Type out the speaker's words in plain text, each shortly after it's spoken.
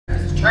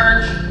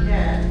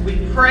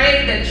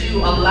pray that you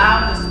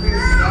allow the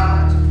Spirit of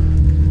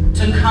God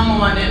to come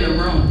on in the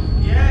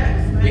room.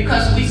 Yes.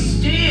 Because we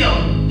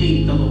still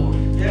need the Lord.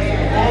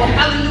 Yes. Oh,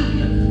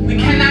 hallelujah. We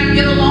cannot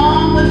get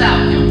along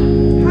without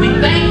Him. We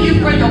thank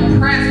you for your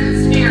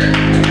presence here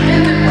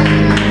in the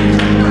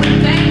room.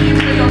 We thank you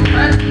for your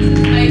presence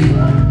today.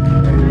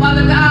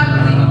 Father God,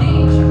 we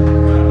need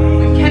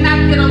you. We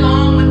cannot get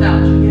along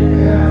without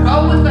you.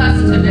 Go with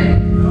us today.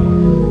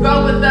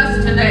 Go with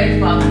us today,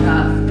 Father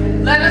God.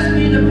 Let us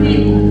be the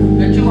people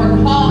that you are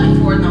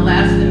calling for in the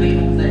last and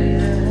evil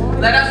days.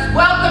 Let us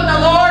welcome the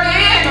Lord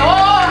in.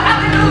 Oh,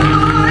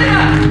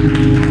 hallelujah.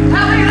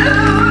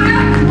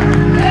 Hallelujah.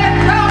 Let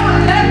go.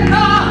 Let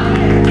God.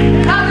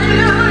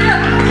 Hallelujah.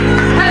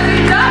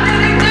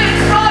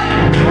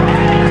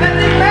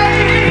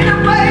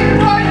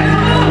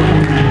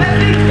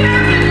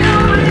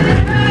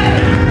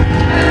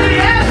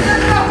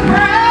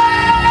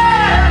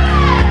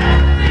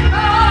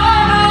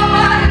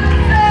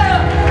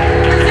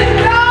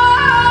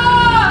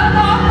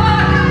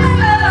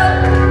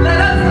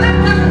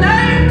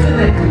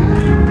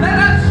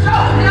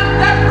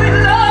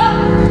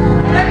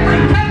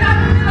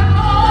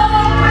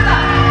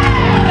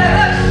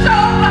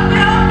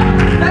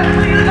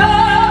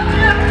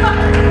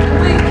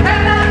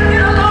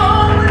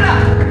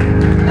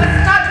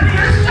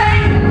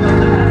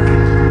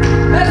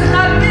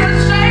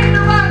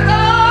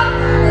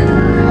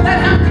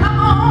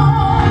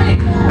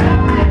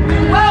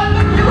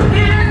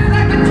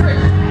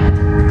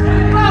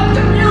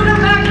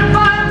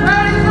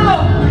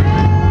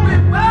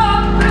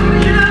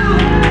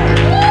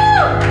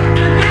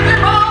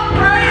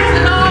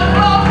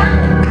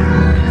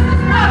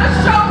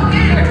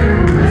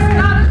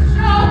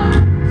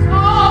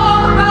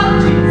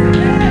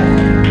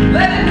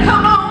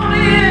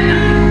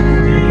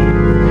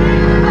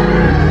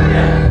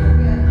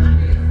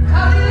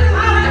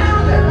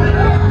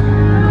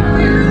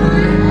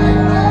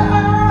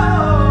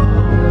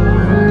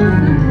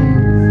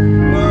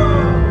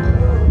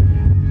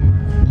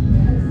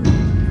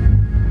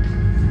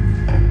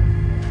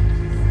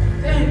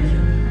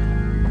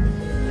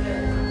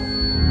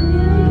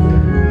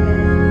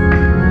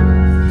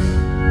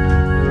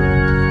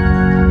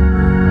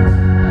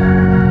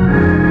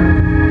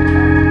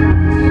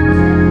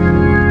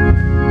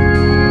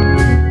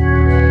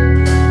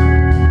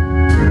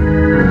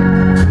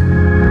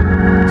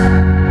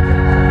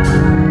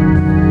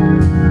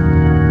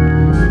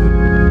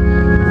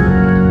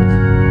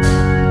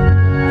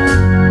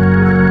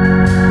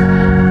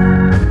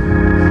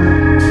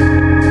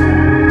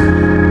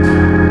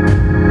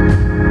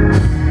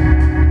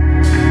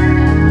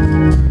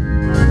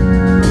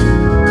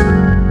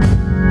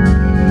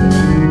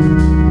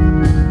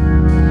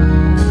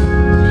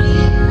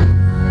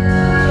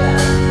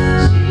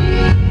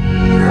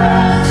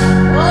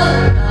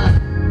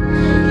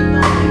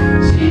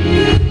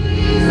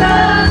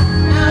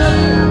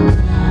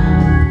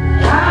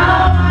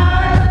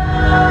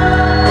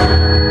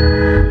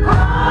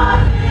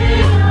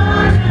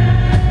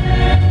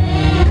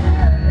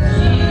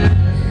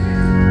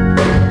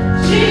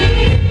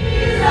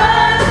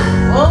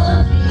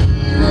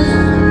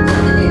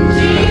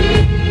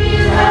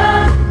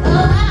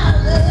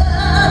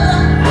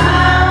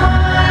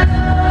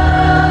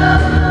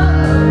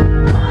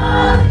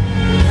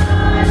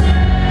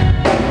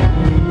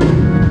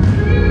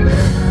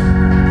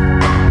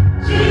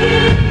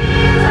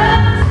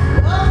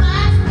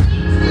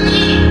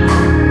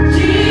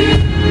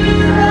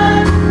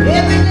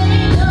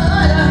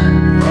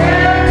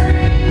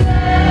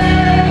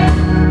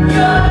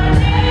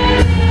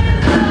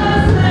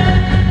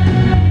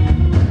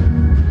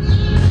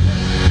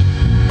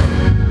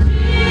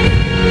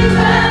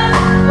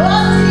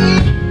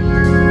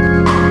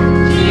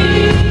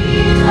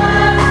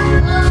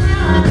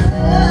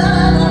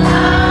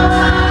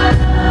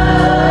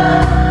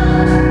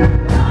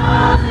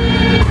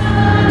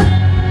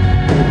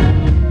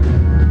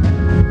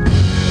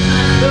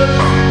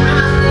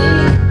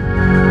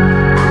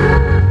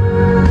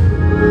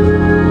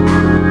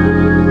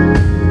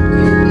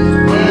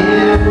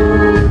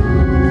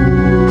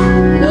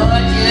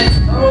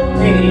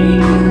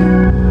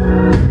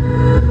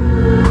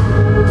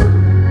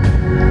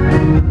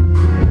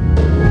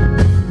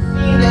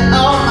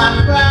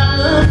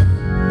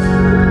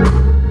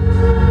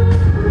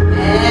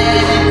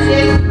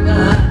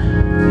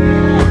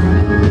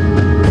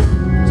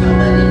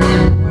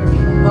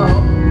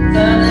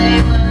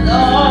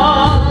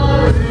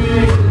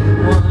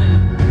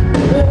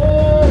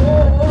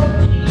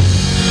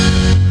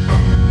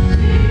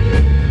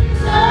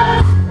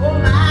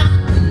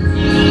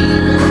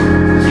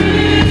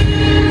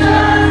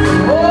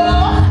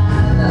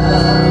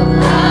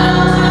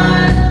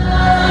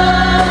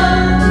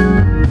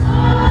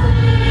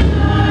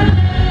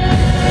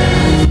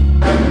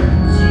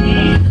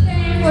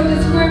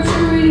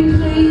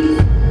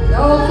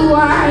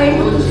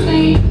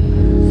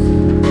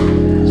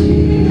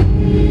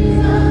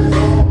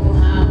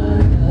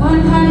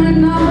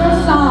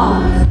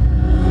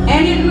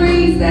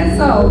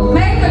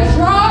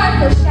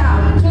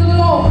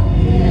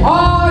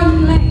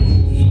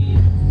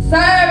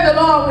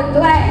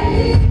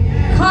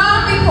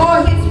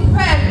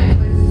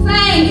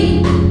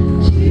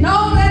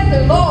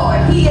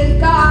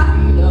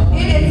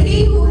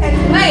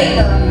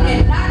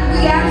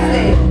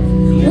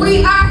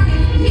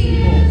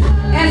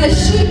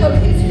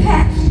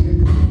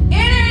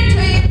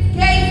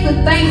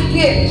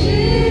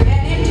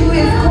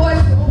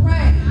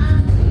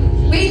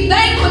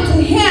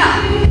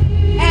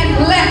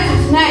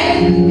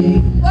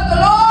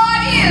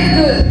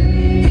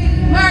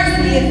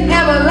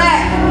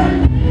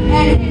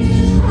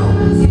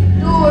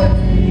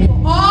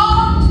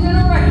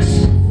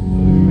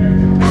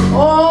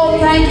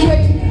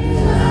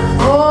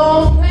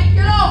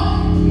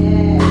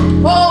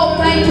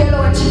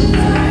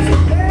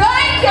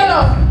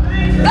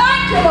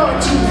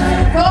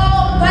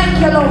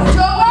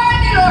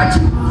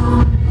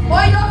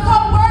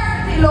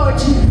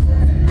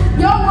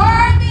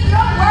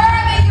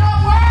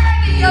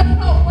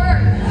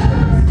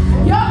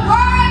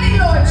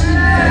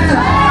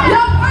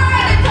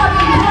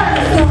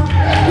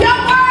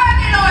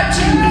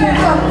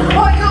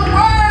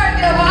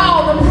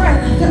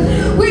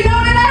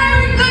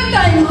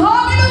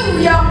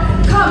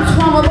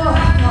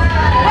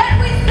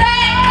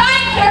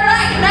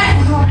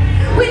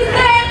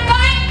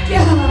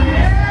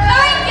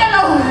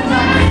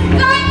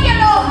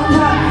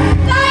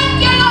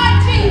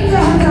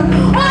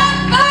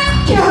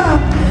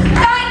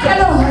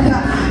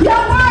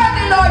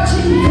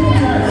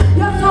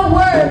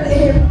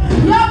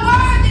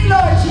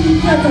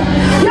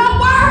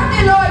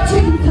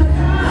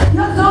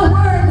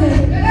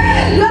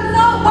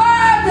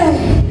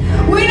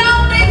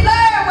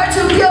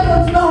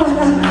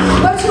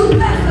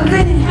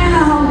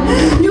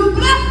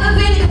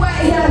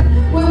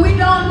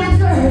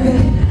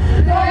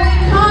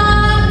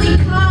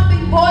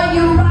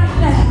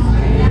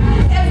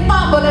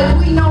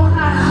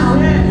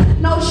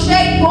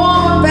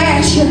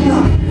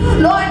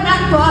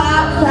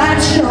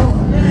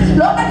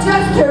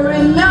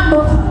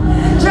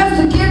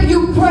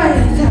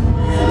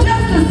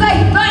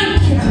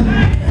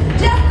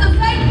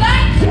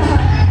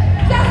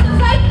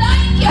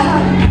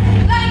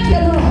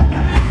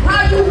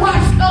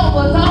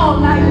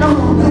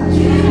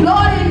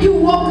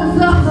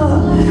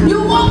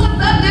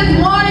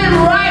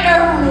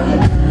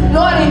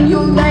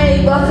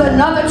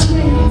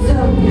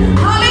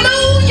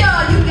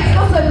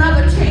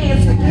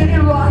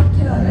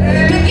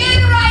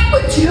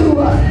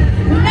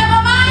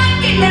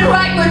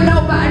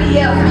 nobody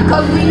else,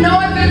 because we know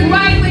if it's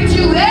right with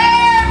you,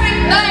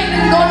 everything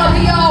is going to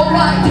be all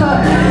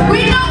right.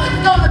 We know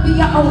it's going to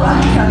be all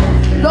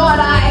right. Lord,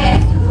 I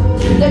ask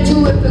that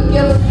you would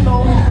forgive us,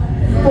 Lord,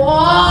 for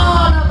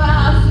all of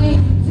our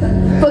sins.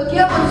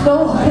 Forgive us,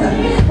 Lord.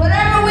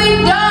 Whatever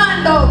we've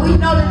done, Lord, we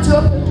know that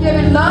you're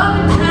forgiving, love,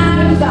 and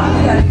kind,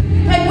 God.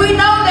 And we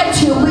know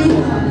that you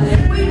will.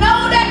 We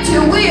know that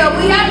you will.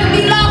 We have to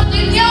be lost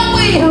in your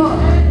will.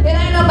 It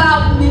ain't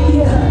about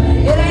me.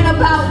 It ain't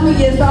about me.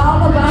 It's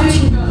all about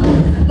you.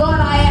 Lord,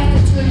 I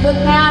ask that you look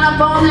down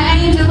upon the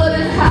angel of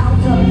this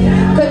house.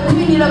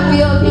 Continue to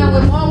fill him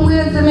with more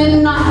wisdom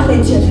and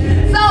knowledge,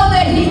 so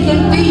that he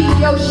can feed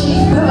your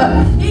sheep.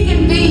 He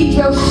can feed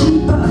your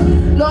sheep.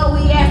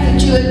 Lord, we ask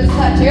that you would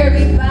touch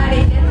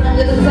everybody that's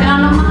under the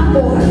sound of my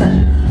voice.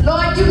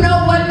 Lord, you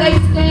know what they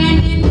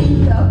stand in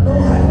need of,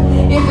 Lord.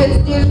 If it's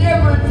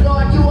deliverance,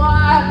 Lord, you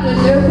are a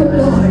deliverer,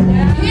 Lord.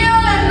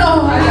 Healing,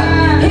 Lord.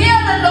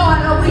 Healing, Lord.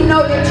 Oh, we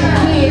know that you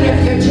can if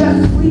you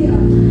just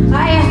will. I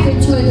ask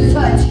that you would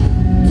touch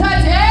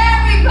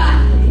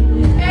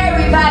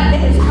everybody that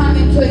has come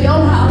into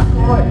your house,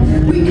 Lord.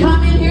 We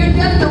come in here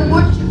just to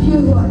worship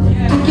you,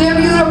 to give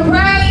you the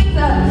praise,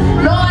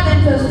 Lord,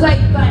 and to say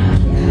thank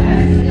you.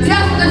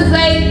 Just to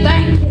say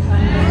thank you.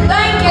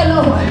 Thank you,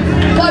 Lord,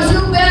 because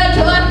you're better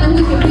to us than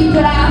we can be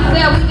to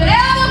ourselves. We could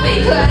ever be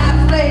to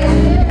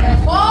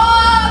ourselves.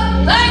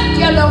 Oh, thank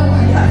you,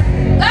 Lord.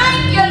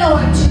 Thank you,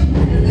 Lord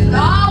Jesus.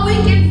 All we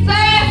can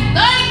say is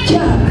thank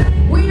you.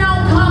 We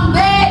don't come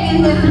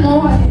begging this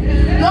morning.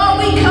 Lord,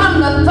 we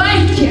come to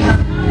thank you.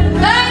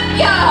 Thank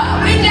you.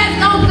 We just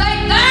don't say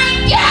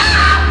thank you.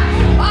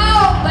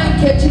 Oh, thank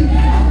you, Jesus.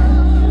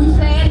 We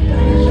say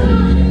thank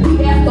you.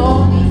 We ask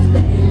all these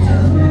things.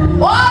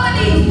 All of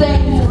these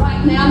things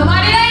right now. In the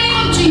mighty name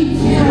of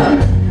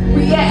Jesus.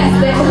 We ask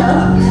that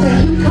when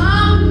you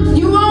come,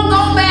 you won't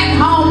go back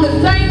home the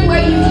same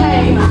way you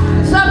came.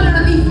 Something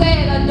to be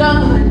said or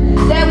done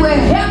that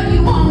will help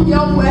you on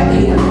your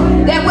way.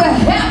 That will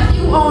help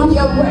you on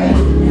your way.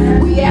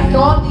 We ask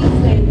all these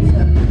things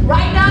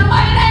right now in the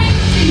mighty name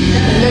of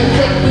Jesus. Let's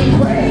say we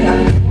pray.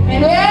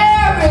 And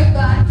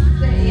everybody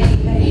say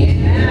amen.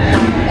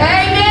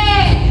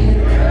 Amen.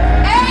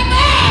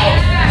 Amen.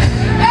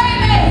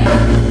 Amen.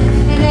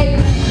 And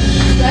amen.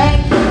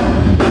 Thank you.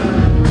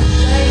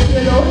 Thank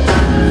you, Lord.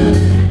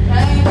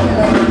 Thank you,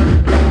 Lord.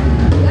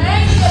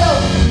 Thank you,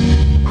 Lord.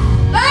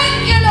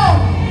 Thank you, Lord.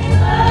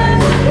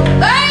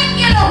 Thank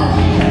you, Lord.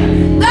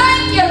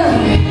 Thank you, Lord.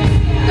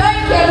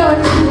 Thank you, Lord.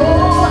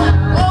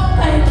 Oh,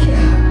 thank you.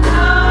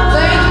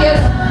 Thank you,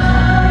 Lord.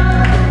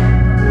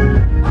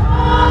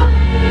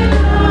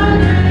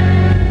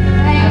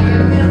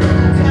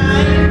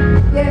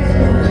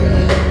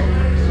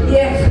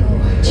 Yes,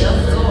 Lord.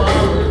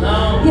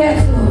 Yes,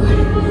 Lord.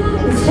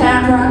 It's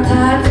time for our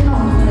tithes and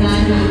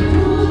offerings.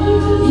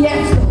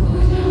 Yes, Lord.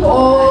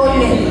 Oh,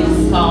 yes.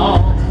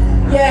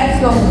 Yes,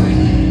 Lord.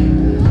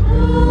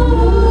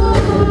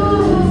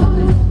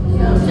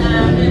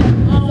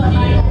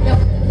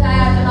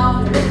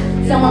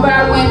 Some of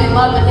our women,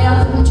 Mother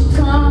Nelson, would you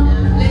come?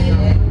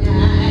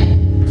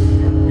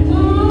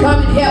 Come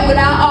and help with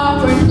our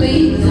offering,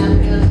 please.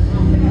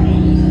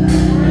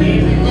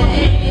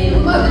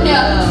 Mother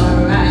Nelson.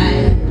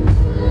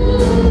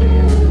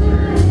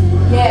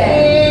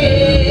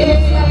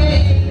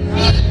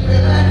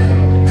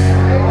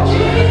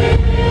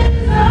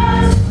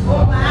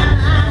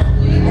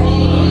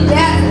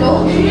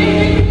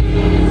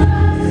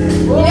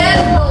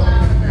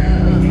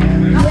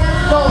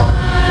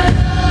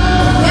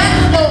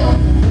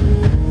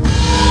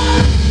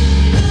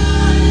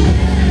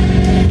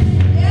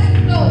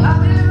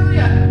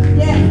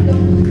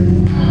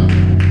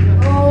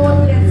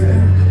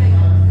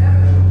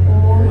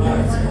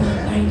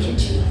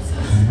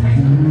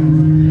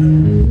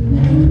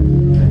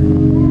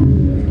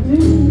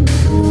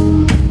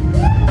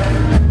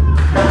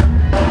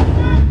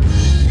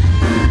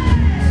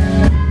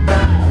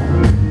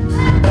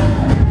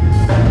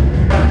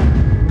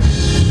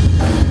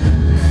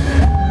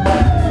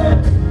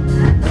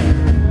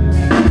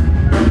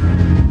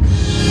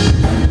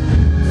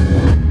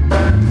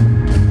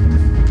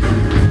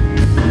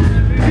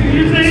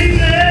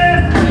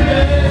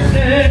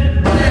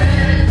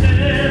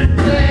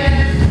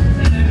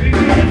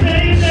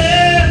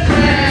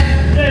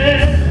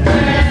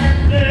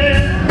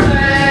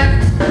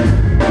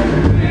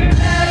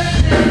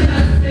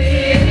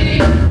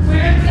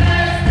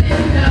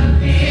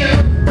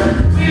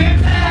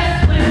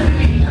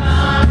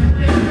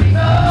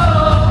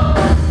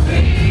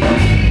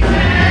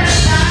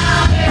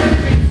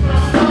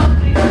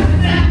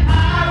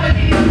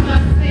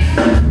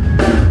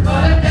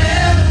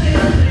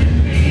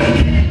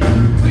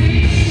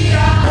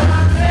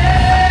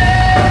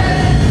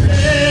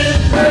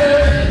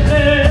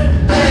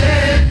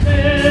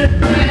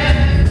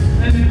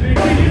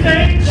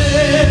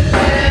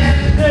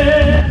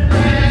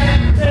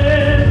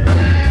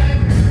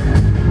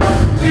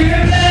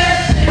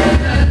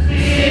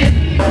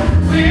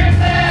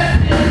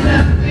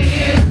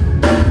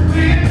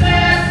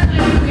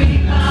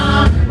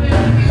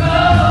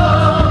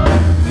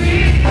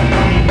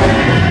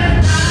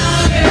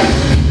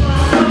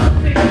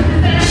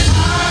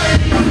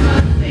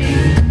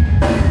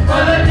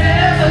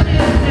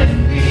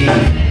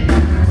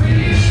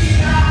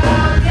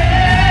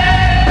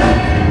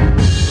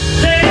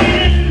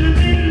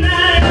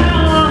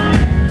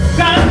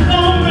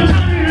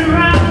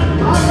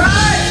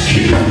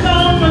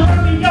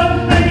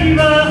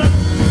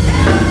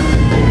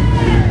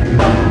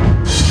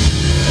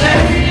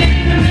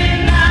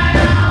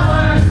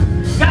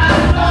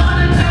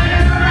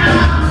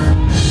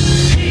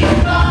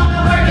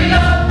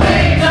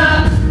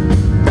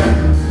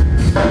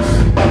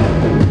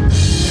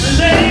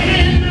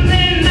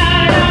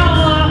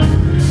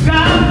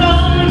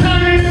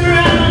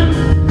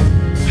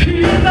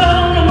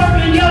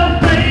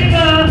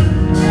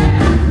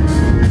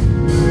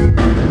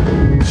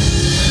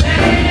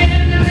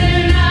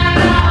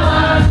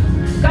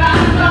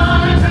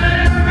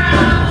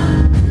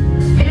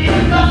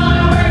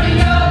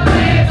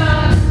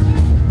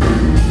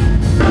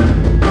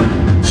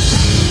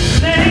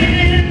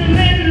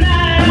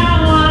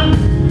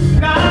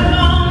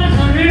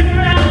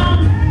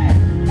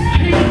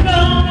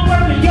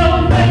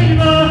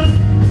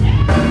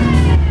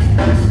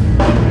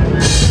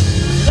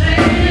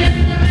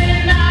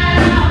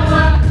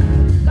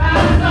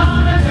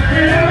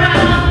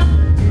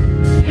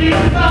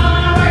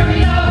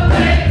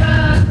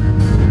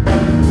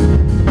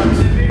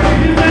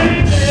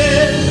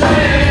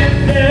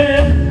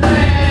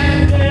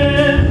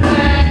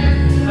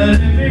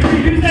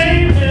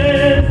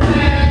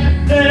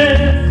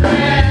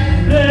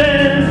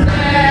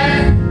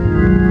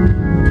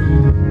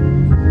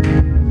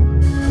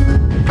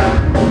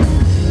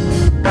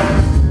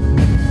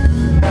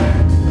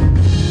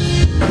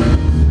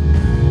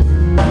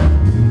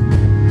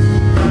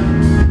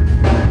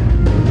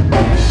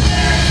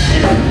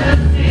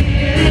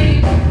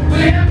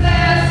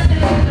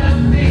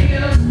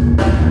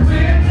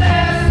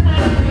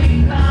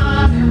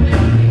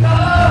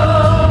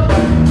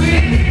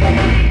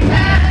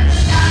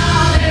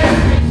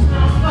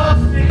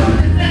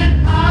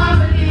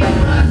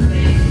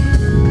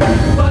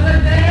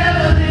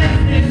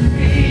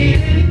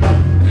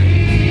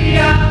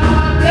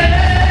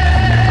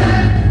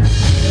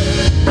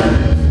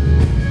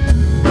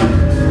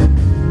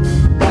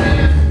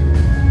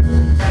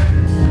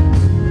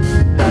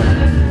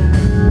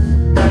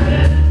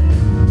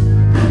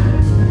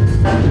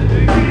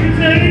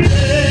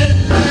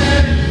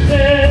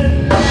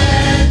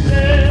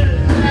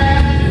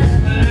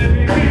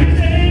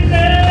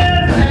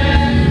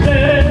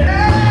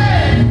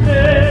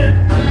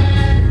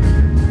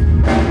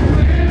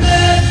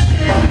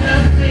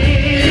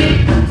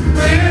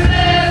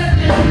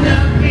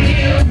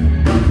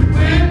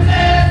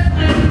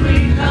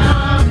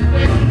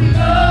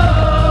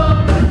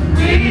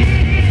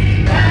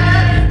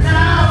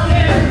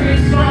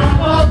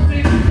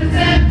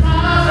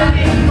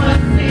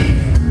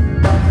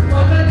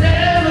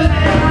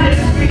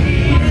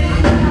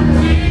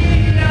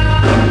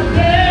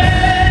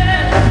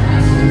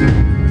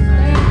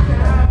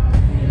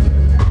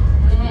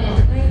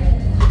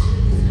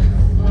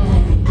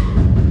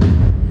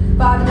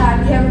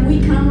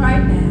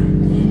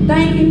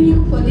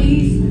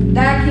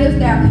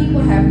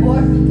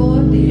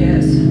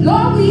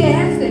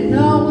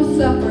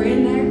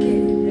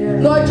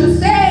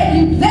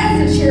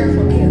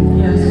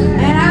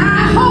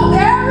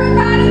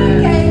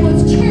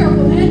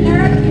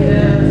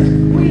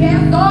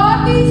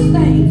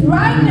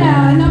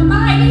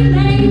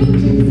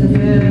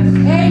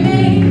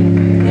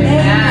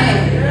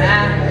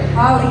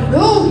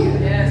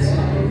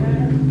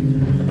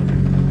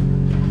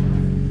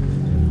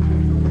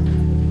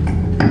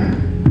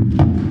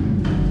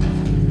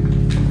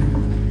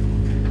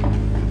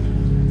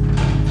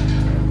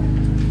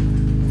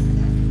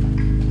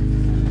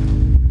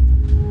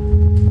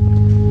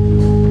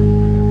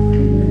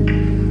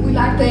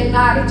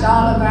 much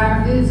all of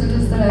our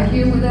visitors that are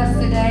here with us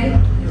today.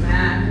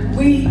 Amen.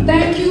 We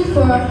thank you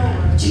for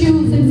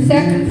choosing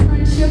Second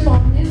Friendship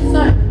on this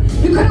Sunday.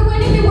 You could have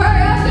went anywhere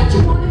else that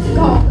you wanted to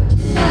go, but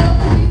you chose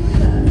to be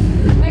with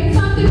us. May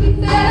something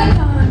be said or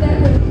done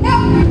that will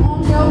help you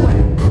on your way.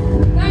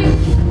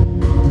 Thank you.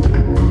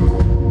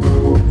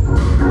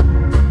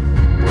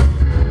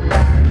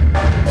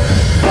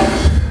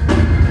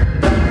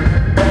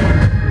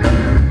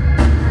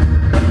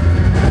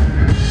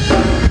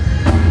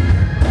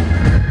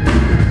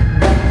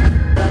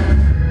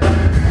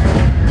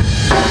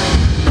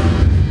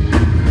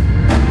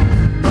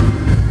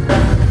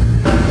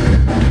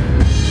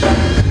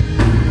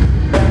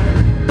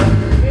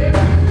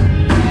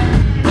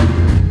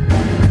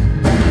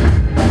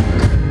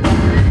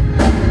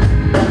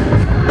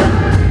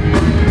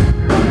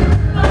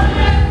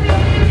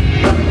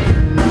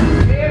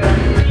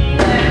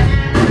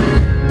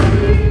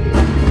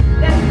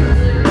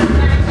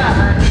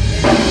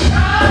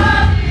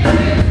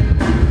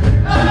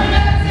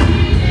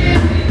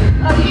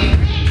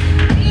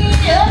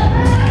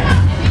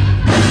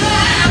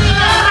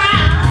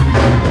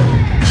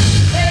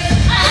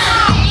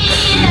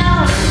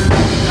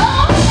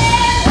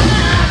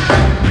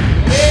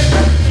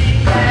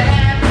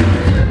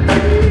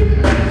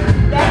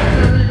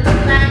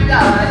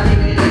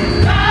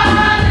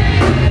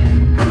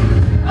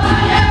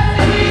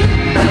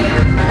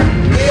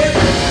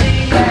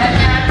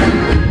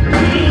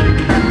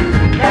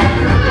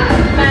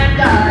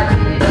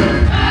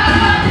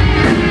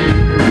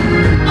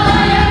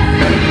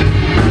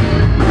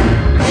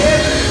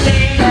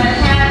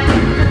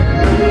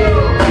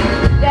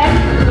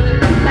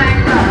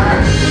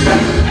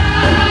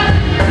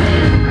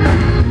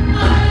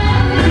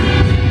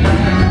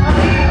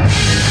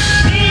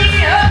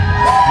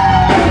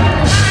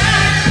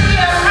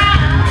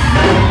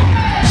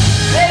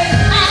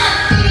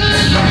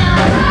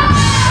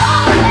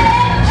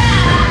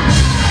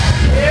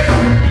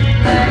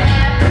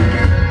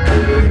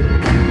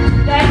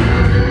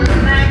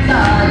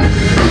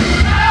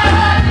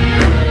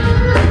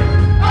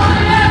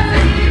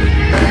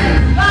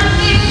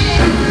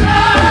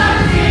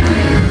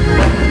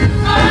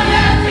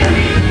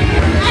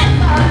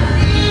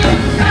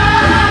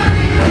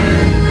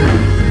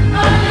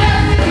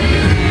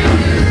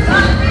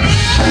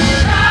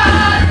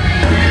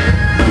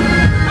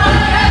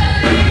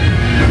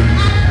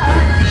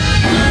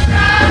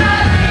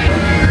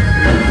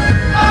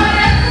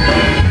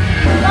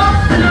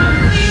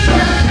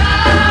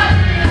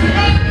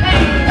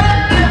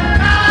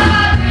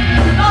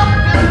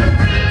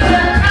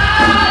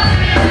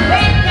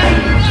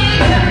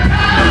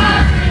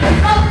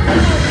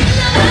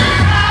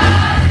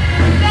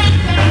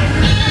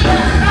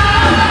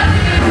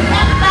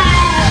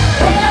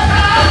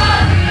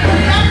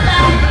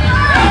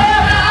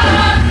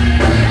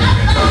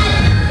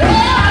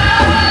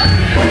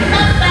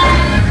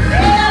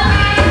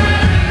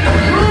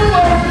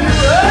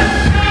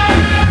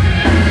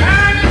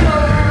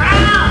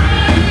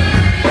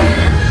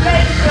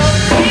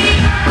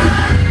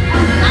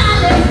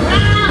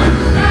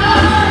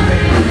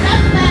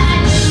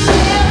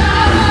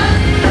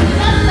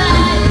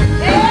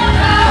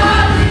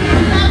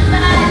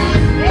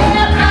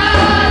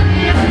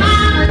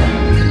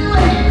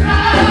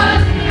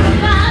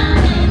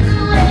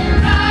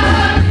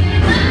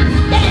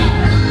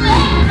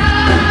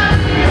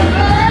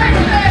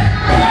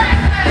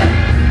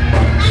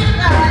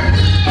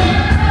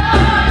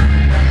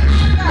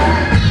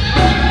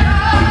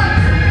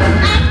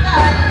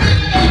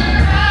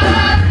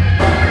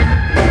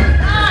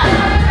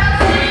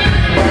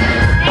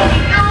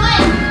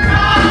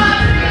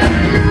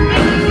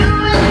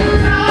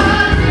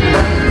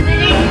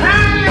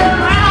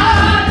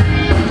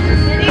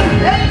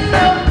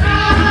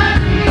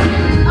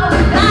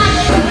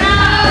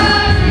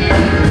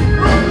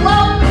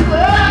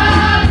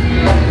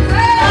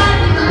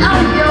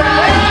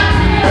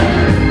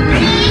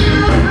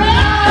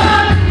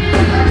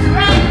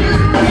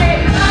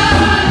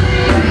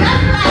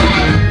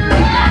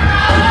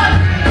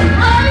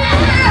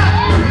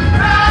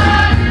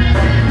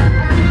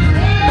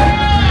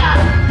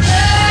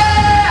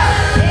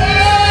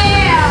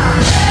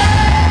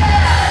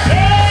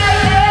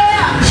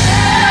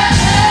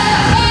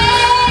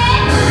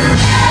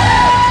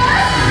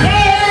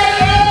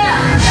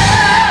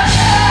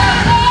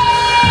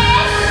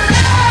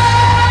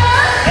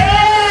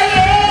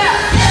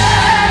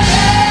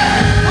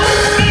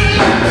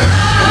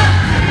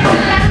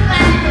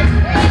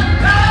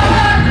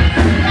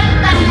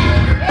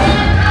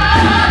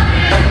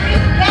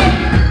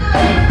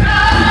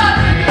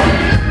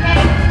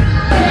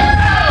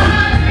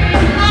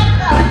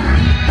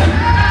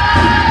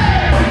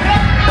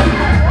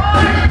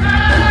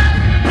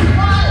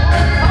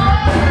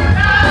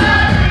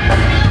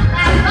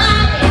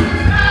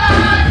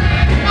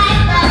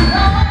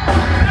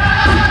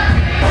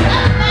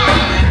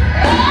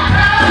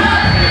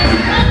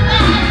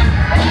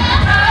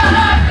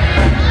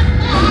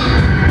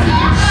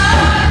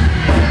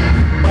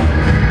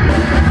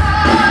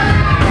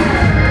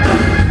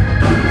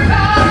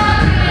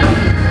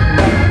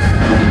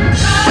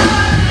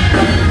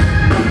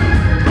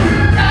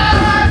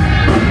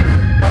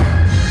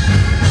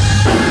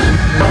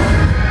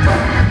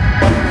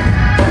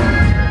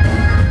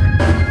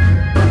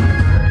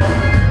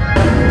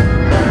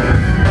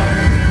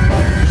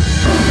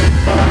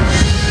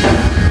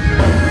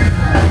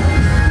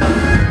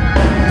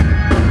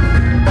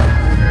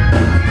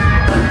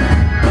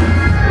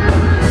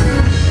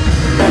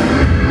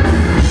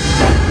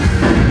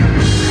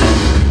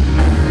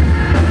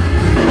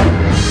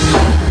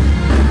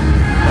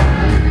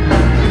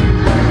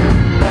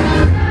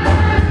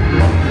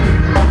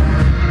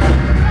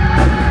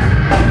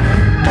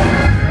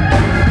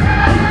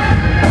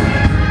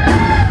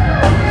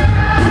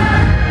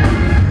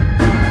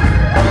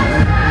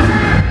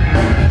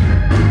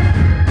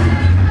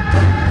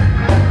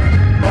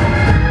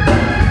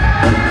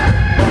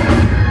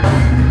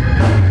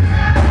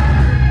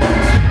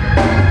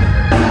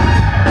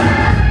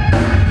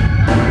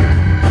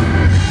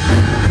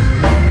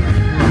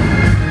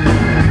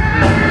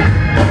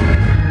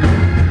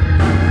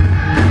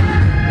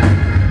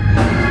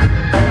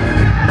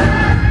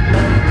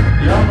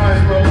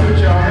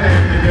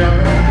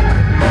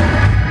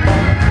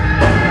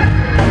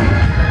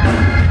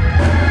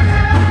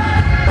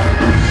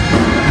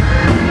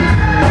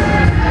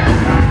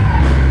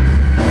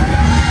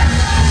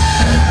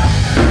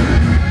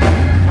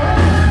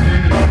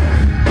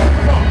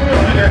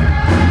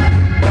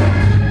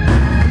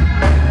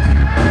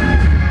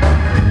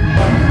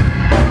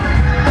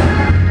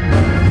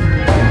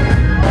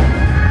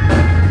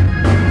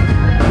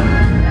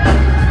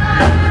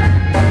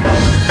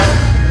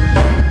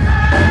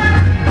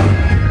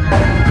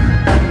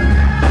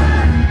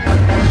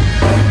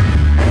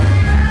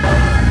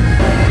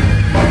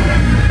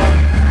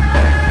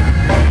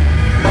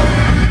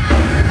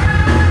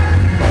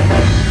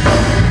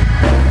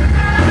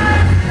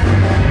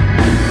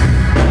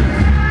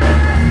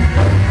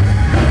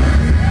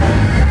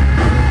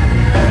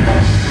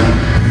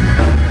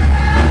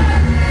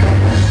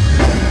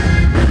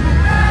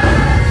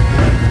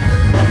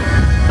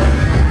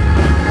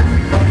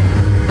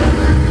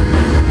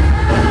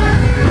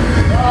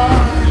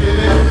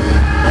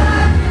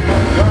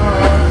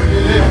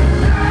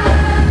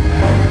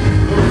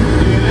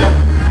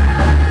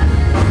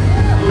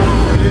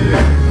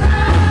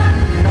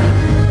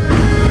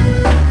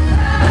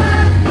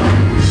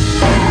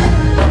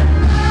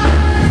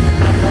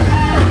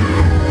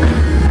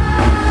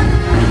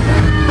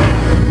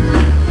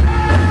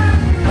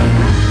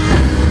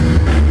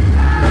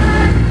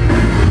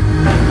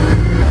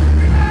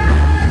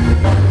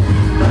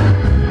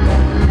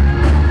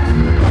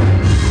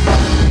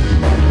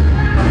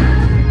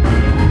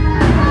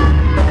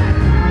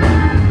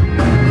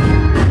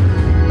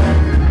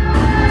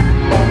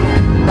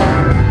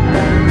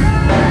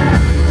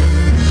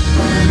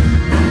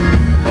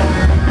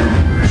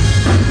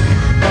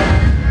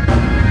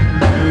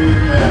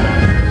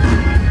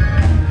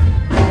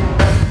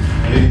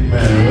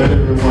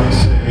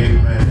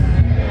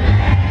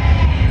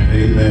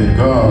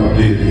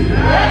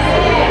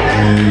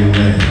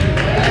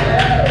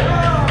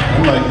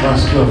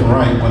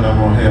 when I'm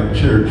going to have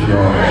church,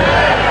 y'all.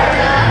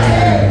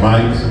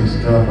 Mics and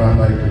stuff. I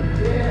like to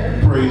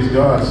praise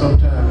God.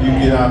 Sometimes you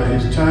get out of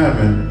his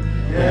timing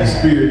and the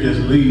Spirit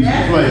just leaves the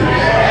place.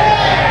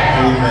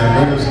 Amen.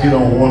 Let us get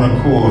on one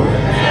accord.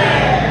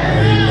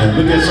 Amen.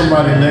 Look at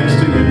somebody next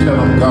to you and tell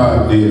them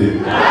God did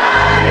it.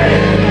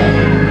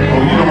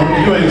 Oh,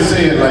 you ain't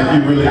say it like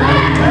you really think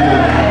you did.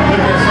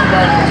 Look at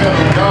somebody and tell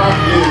them God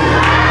did it.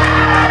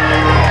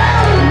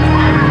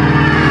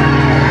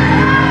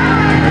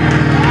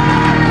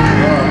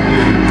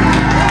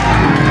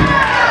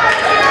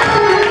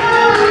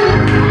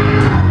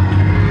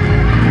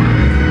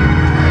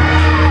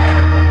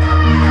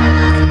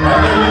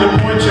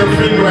 Point your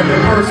finger at the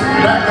person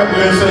back up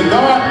there and say,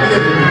 God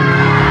did it.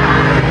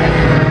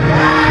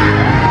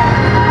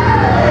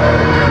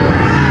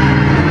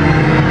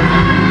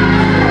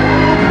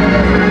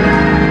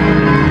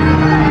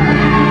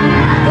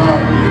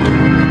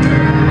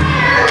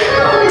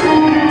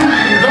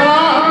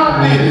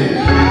 God did it. God did it.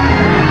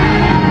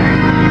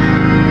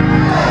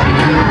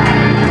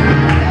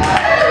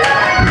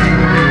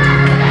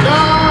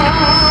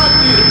 God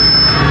did it.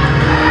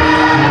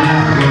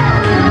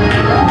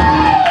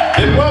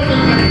 It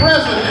wasn't the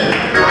president.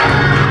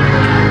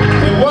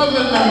 It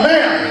wasn't the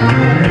mayor.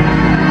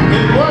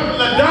 It wasn't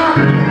the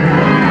doctor.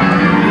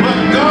 But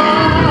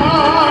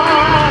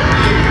God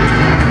did it.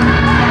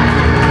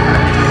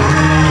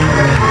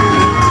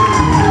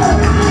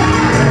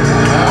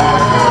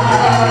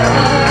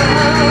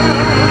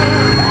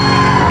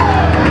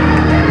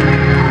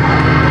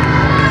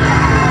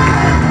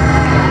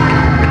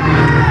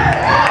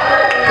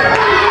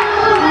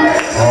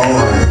 All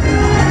right.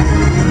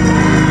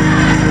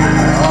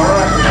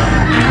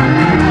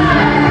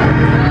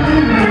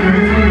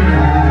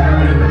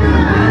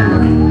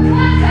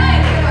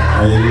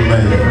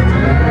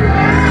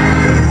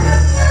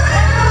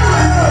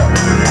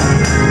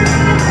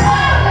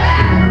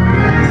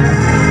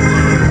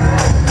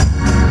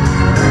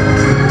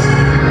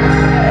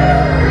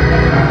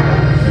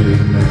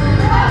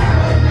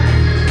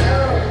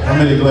 I'm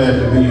really glad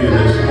to be here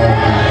this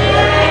morning.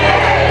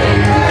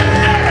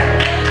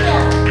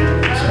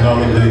 It's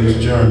another day's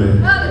journey,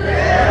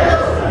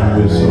 and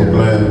we're so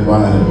glad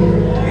about it.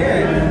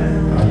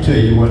 I'll tell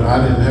you what, I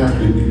didn't have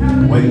to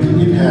wait to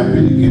get happy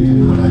to get to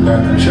when I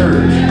got to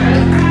church.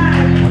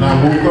 When I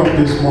woke up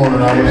this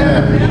morning, I was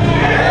happy.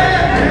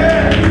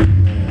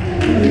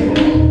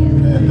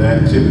 And the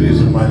activities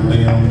of my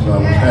limbs, I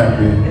was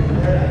happy.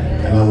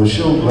 And I was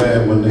so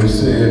glad when they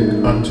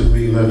said unto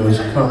me, let us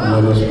come,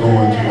 let us go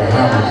into the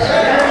house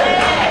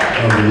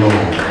of the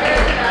Lord.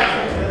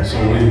 And so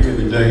we're here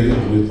today, and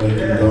we're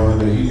thanking God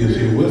that he is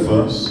here with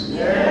us.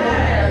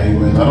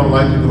 Amen. I don't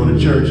like to go to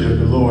church if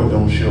the Lord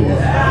don't show up.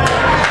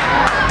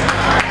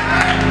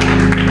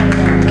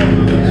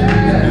 Nevertheless,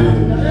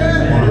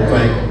 I want to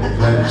thank,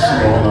 glad to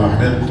see all our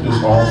ministers,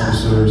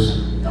 officers,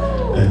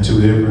 and to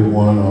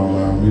everyone, all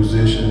our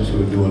musicians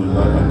who are doing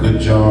a good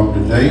job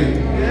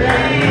today.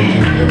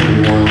 And to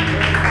everyone,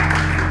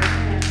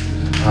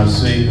 our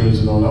singers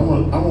and all. I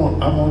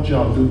want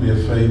y'all to do me a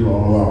favor,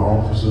 all our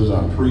officers,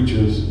 our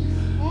preachers.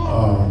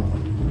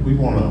 We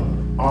want to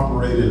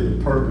operate in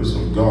the purpose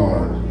of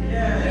God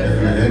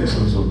and the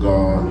excellence of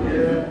God.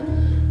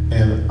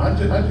 And I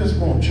just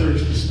want church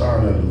to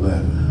start at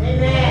 11.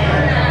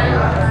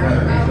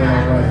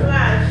 Right.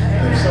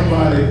 If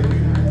somebody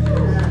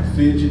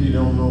fidgety,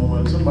 don't know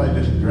when, somebody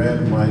just grab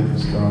the mic and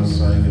start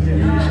singing and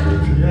read the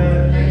scripture.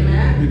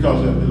 Because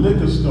if the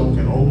liquor store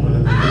can open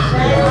it,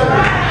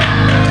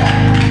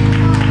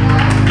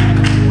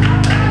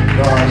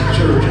 God's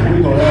church, and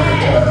we're going to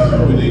advertise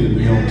and we need to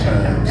be on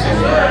time.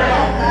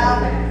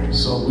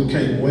 So we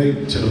can't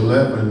wait till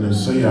 11 to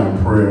say our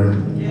prayer.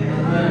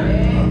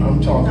 I'm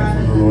talking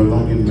from the Lord,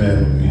 don't get mad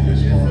at me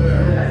this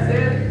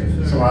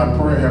morning. So our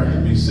prayer has to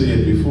be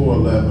said before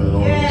 11 in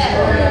order to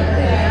start our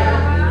prayer.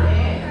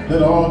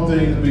 Let all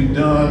things be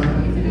done.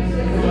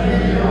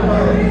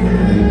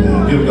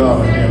 Amen. Give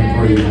God a hand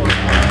praise.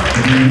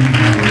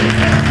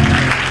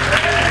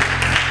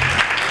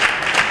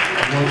 I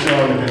want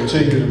y'all to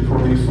continue to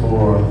pray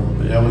for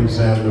the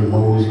Alexander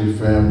Mosley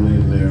family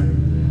and their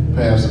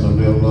passing of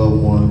their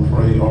loved one.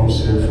 Pray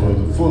also for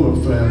the Fuller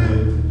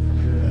family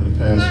and the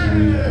past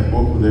week at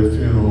both of their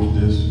funerals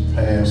this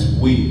past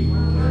week. I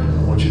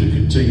want you to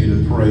continue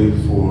to pray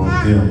for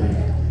them.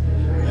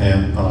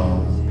 And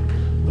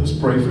let's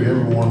pray for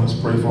everyone. Let's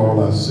pray for all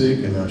our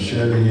sick and our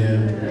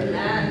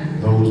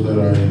shut-in, those that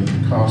are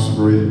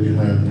incarcerated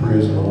behind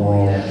prison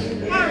walls.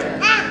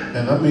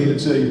 And I mean to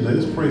tell you,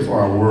 let's pray for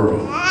our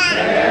world.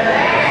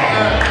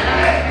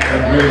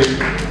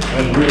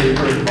 That really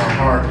hurt my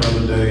heart the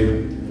other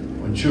day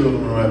when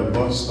children were at a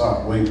bus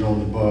stop waiting on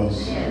the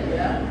bus,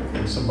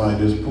 and somebody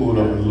just pulled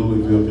up in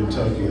Louisville,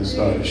 Kentucky, and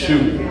started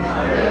shooting.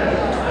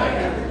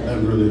 That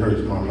really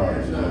hurts my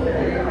heart.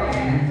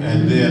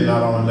 And then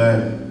not only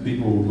that,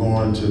 people were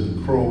going to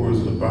the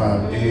Kroger's to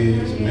buy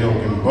eggs, milk,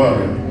 and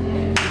butter.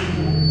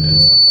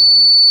 And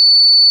somebody,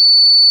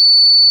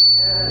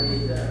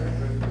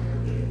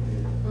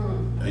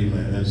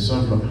 amen. And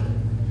somebody,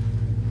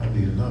 I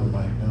need another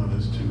mic now.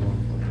 That's too long.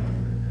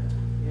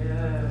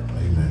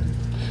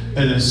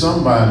 And then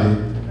somebody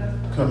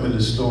come in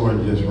the store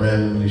and just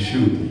randomly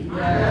shoot me.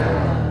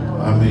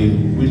 I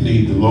mean, we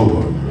need the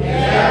Lord. We need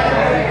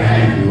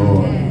the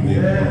Lord. We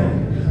need the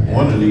Lord.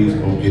 One of these,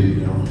 go get it,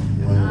 y'all.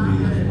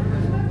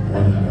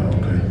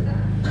 Okay.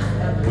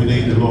 We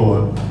need the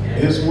Lord.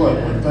 Guess what?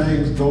 When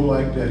things go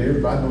like that, I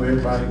know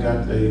everybody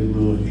got their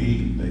little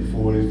heat, they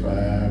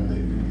 45,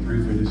 they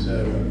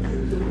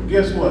 357.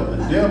 Guess what? The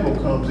devil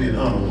comes in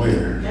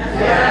unaware.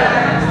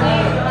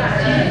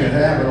 So you can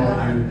have it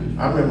on you.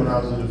 I remember when I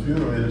was in the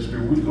funeral industry,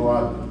 we'd go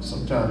out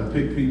sometime to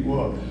pick people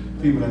up.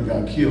 People that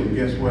got killed,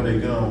 guess where their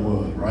gun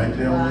was? Right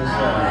there on their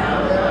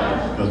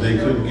side. Because they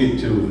couldn't get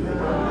to it.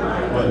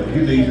 But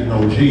you need to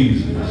know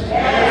Jesus.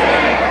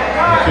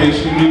 In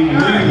case you need to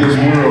leave this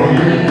world, you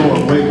can go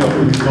and wake up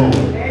with the Lord.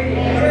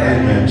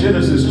 Amen.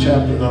 Genesis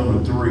chapter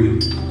number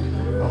 3.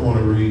 I want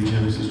to read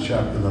Genesis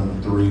chapter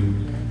number 3.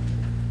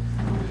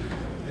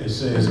 It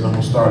says, and I'm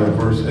going to start at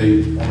verse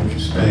 8. Why don't you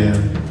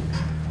stand?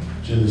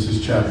 Genesis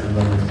chapter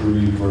number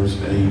 3, verse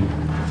 8.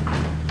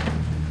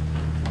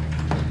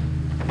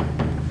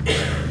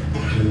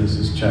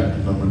 Genesis chapter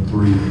number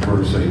 3,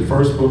 verse 8.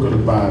 First book of the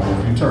Bible.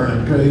 If you turn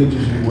in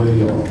pages, you're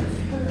way off.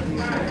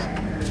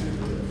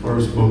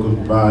 First book of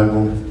the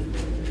Bible.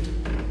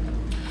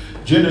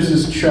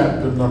 Genesis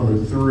chapter number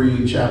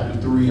 3, chapter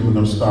 3, and we're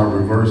going to start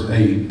with verse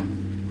 8.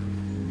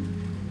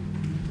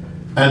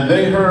 And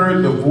they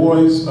heard the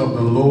voice of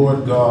the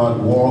Lord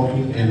God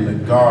walking in the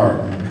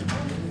garden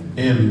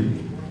in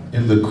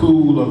the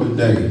cool of the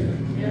day.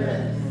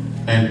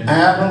 And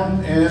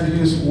Adam and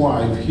his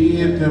wife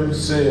hid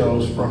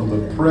themselves from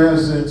the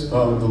presence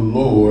of the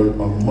Lord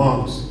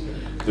amongst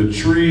the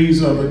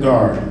trees of the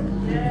garden.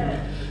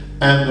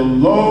 And the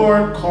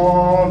Lord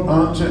called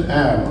unto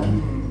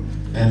Adam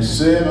and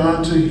said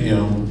unto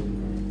him,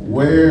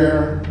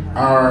 Where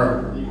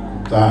art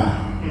thou?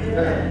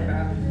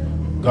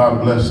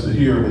 God bless the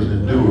hearers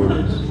and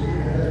doers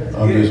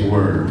of his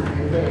word.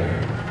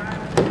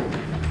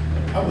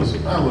 I was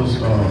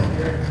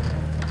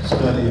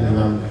studying, and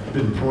I've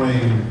been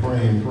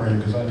praying,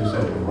 because I just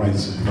had to write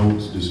some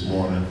notes this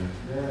morning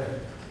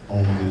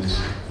on this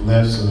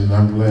lesson, and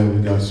I'm glad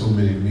we got so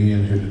many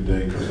men here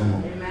today, because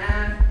I'm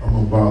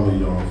gonna bother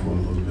y'all for a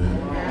little bit.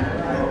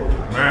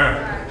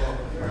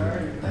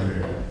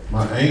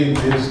 My aim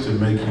is to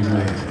make you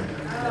mad.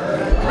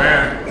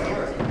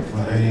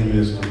 My aim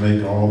is to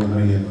make all the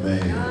men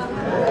mad.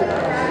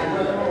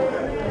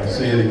 I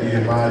say it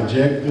again, my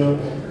objective,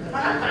 I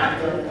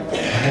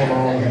want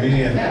all the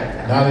men,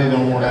 now they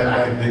don't want to act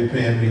like they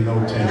paying me no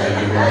attention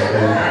to what I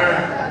say.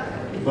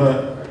 But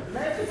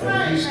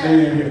if you stay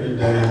in here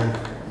today,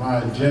 my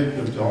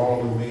objective to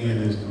all the men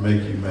is to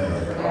make you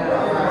mad.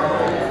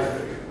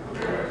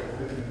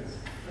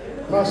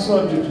 My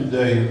subject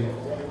today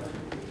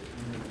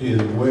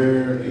is,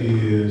 where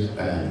is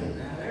Adam?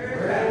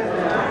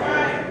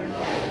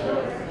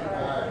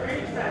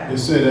 It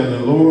said, and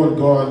the Lord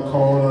God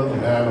called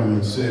unto Adam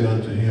and said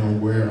unto him,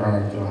 Where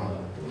art thou?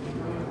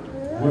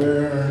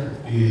 Where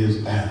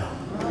is Adam?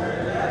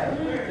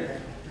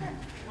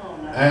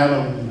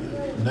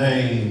 Adam's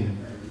name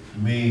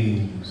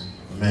means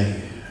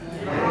man.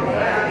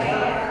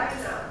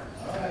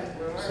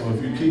 So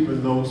if you're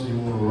keeping notes and you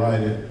want to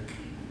write it,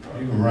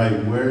 you can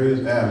write, where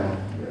is Adam?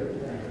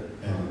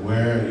 And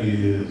where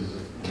is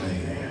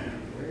man?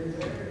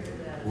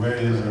 Where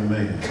is the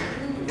man?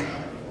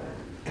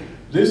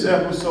 This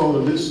episode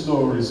of this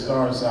story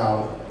starts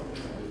out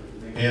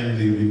in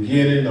the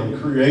beginning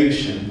of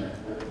creation.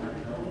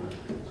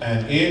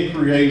 And in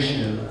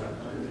creation,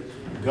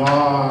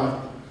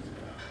 God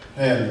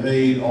had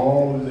made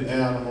all of the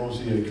animals.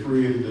 He had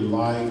created the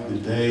light, the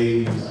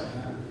days,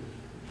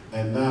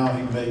 and now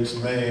he makes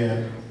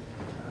man.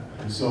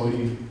 And so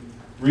he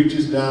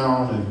reaches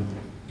down and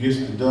gets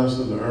the dust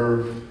of the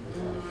earth,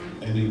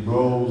 and he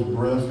blows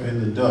breath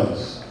in the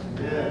dust.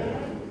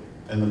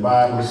 And the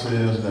Bible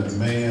says that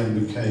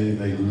man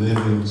became a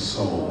living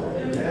soul.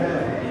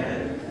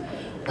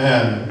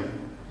 And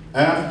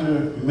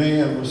after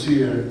man was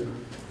here,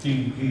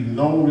 he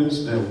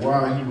noticed that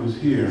while he was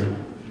here,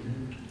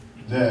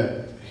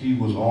 that he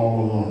was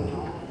all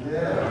alone.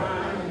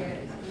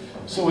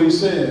 So he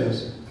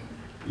says,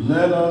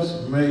 let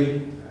us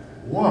make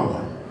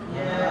woman.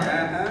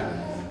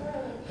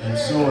 And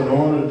so in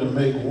order to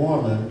make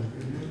woman,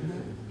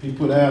 he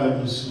put Adam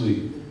to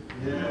sleep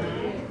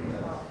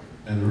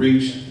and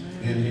reached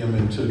in him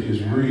and took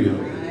his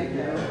rib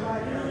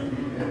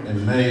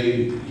and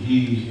made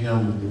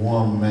him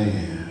one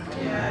man.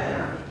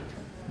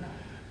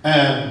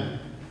 And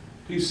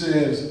he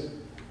says,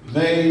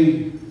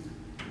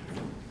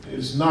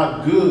 it's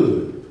not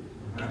good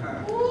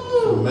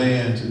for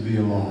man to be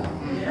alone.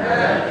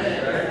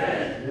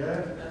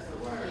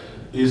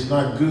 It's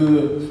not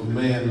good for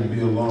man to be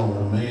alone.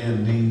 A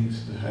man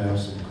needs to have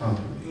some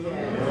company.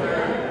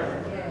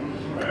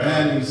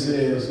 And he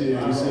says here,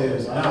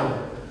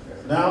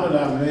 now that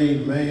I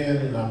made man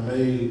and I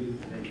made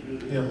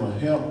him a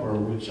helper,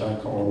 which I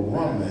call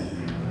one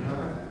man,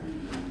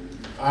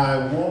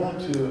 I want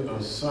to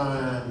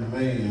assign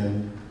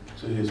man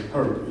to his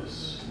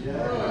purpose.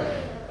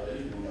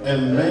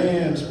 And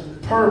man's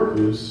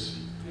purpose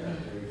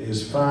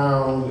is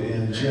found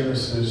in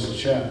Genesis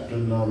chapter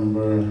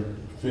number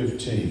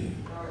 15.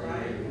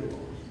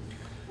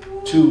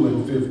 2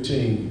 and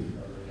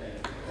 15.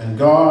 And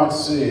God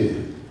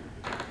said,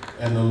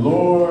 and the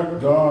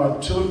Lord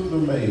God took the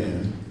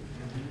man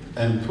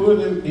and put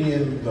him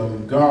in the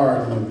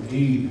Garden of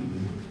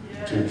Eden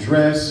to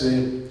dress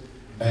it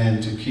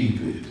and to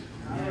keep it.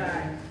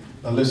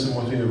 Now listen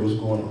what here was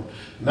going on.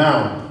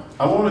 Now,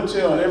 I want to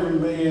tell every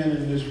man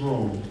in this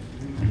room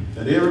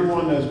that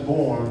everyone that's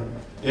born,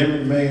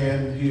 every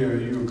man here,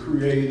 you were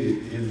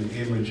created in the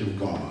image of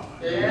God.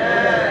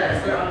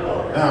 Yes.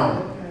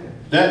 Now,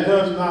 that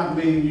does not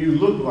mean you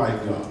look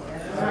like God.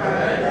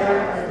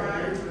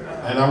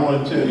 And I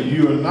want to tell you,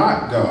 you are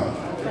not God.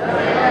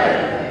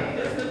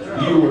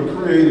 You were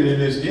created in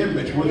His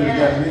image. What does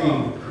that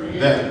mean?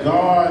 That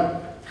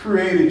God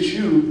created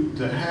you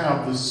to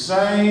have the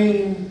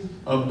same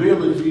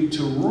ability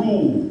to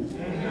rule.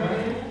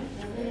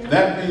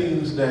 That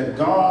means that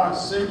God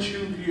sent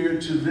you here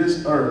to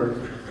this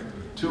earth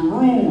to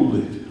rule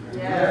it.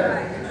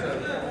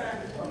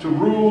 To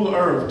rule the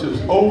earth,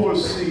 to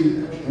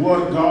oversee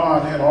what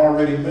God had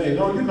already made.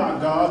 No, you're not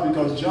God,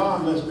 because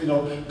John lets me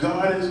know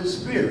God is a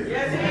spirit.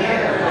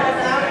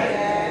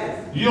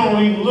 You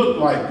don't even look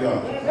like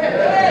God.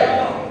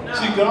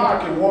 See,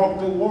 God can walk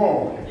through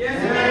walls.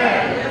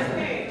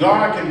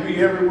 God can be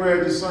everywhere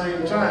at the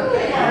same time.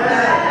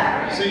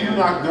 See, you're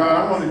not God.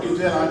 I want to get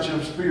that out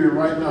your spirit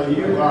right now.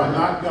 You are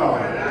not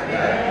God.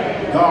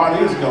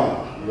 God is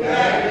God.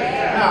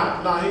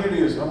 Now here it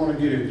is. I want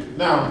to get it.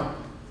 Now,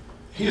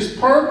 His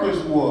purpose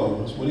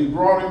was, when He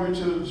brought him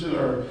into the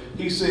earth,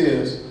 He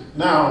says,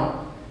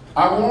 now,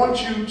 I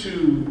want you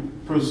to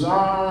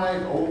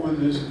preside over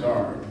this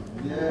garden.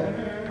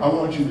 I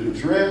want you to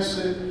dress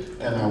it,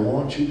 and I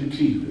want you to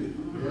keep it.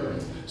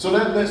 So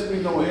that lets me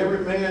know every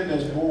man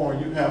that's born,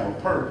 you have a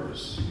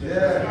purpose.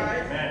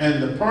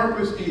 And the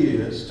purpose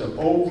is to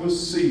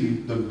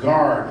oversee the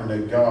garden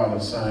that God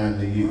assigned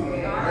to you.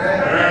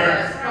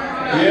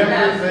 Every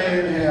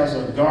man has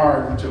a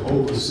garden to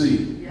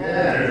oversee. He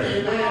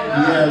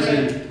has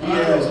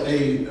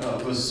a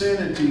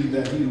vicinity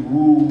that he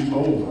rules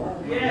over.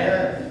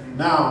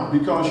 Now,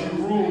 because you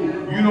rule,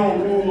 you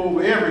don't rule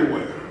over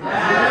everywhere.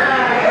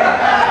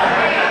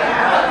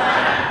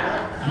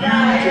 You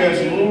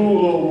just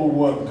rule over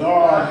what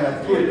God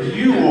has put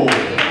you over.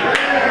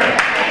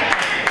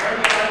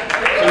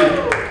 See,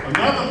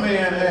 another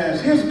man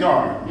has his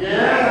garden.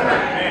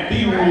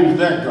 He rules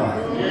that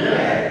garden.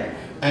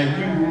 And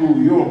you rule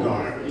your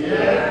garden.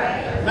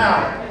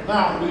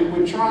 Now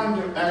we're trying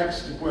to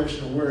ask the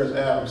question, where is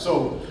Adam?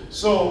 So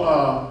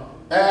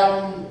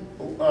Adam,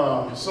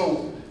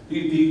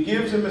 he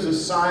gives him his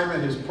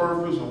assignment, his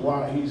purpose of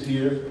why he's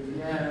here.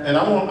 And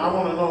I want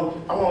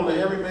to let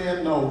every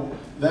man know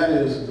that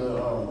is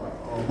the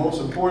most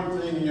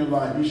important thing in your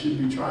life. You should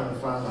be trying to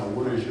find out,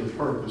 what is your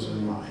purpose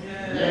in life?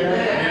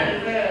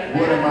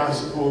 What am I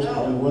supposed to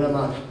do? What am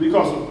I?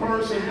 Because a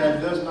person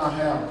that does not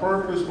have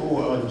purpose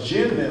or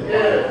agenda in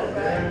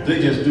life, they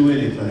just do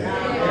anything.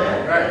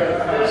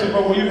 See,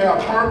 but when you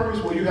have purpose,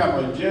 when you have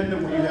an agenda,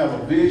 when you have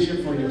a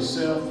vision for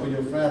yourself, for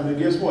your family,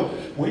 guess what?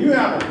 When you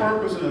have a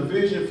purpose and a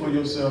vision for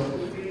yourself,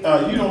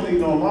 you don't need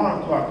no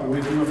alarm clock to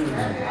wake you up in the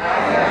morning.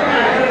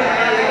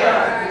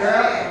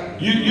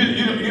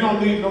 You don't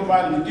need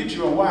nobody to get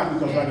you a wife,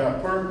 because I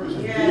got purpose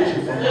and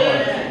vision for my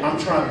life. I'm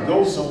trying to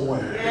go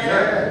somewhere.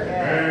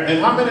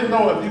 And how many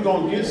know if you're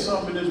going to get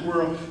something in this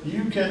world,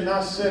 you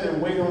cannot sit and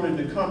wait on it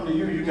to come to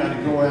you. You got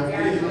to go after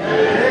it.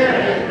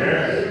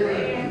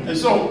 And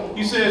so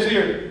he says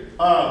here,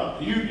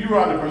 you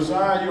are to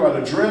preside, you are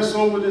to dress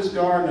over this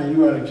garden, and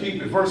you are to keep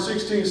it. Verse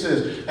 16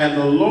 says, and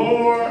the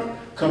Lord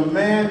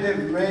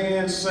commanded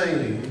man,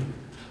 saying,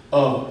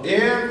 of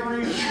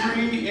every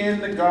tree in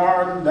the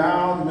garden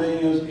thou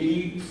mayest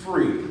eat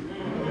free,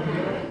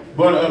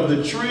 but of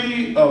the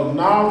tree of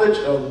knowledge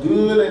of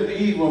good and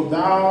evil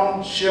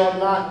thou shalt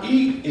not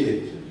eat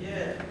it.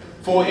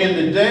 For in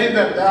the day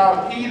that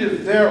thou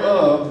eatest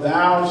thereof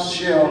thou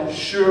shalt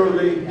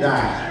surely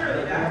die.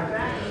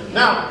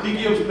 Now he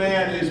gives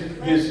man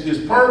his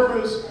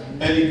purpose,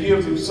 and he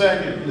gives him,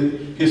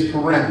 secondly, his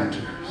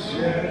parameters.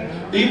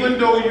 Even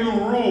though you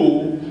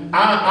rule,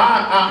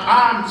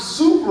 I'm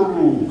super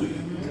ruling,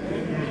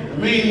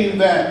 meaning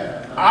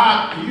that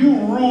you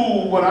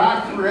rule what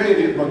I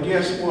created, but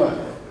guess what?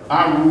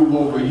 I rule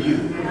over you.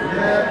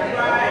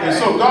 And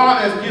so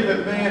God has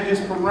given man his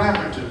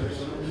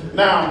parameters.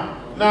 Now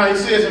he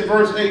says in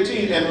verse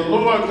 18, and the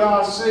Lord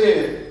God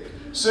said,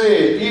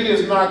 it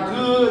is not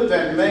good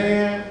that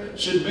man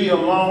should be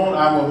alone.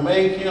 I will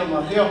make him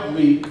a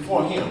helpmeet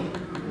for him.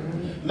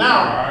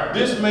 Now,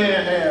 this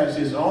man has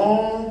his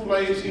own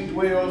place he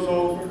dwells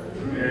over.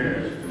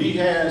 He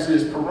has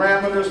his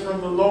parameters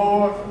from the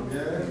Lord.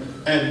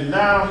 And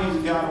now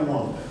he's got a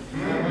woman.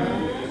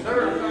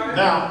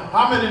 Now,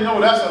 how many know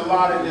that's a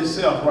lot in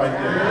itself right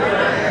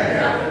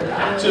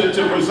there?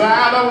 To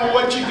preside over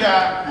what you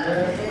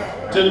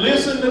got, to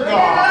listen to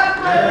God,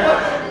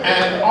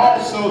 and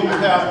also you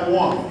have a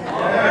woman.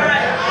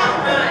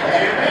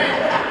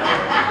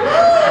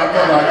 I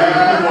thought I'd give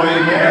a few more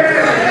amen.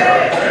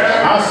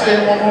 I'll say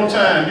it one more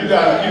time. You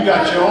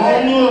got your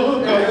own little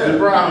hookup to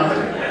run.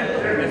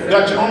 You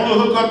got your own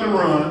little hookup to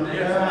run.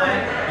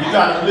 You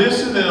got to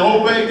listen and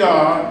obey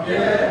God.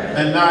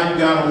 And now you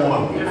got a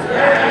woman.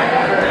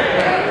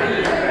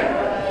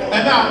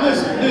 And now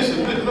listen,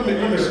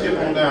 let me skip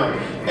on down.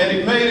 And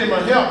he made him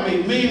a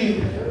helpmeet,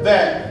 meaning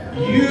that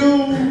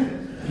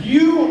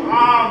you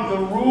are the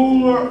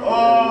ruler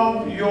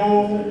of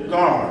your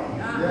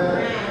garden.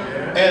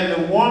 And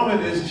the woman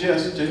is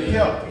just to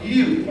help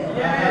you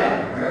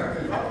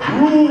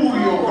rule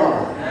your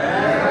garden.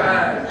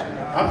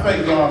 I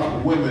thank God for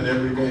women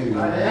every day.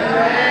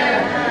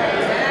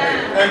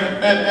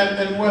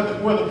 And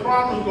where the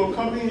problem's going to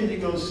come in, you're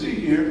going to see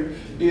here,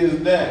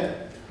 is that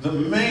the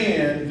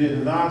man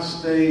did not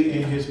stay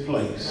in his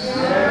place.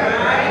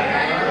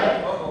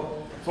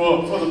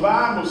 For the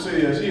Bible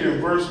says here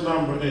in verse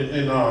number,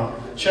 in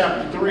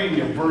chapter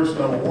 3 and verse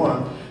number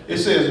 1, it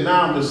says,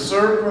 now the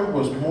serpent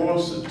was more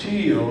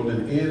subtle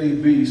than any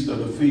beast of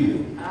the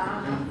field.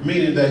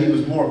 Meaning that he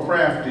was more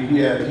crafty, he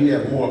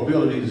had more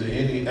abilities than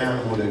any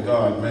animal that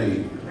God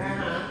made.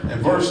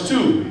 And verse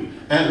 2,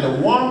 and the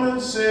woman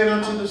said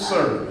unto the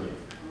serpent,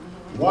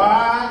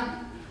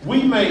 why,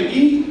 we may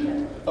eat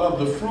of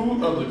the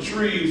fruit of the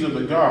trees of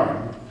the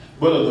garden,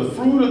 but of the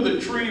fruit of the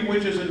tree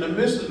which is in the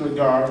midst of the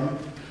garden,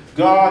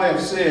 God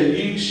hath said,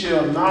 ye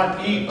shall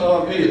not eat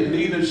of it,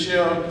 neither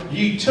shall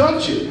ye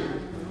touch it,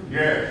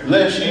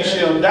 lest ye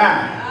shall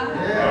die.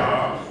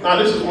 Now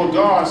this is what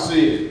God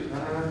said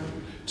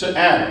to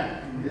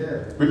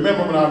Adam.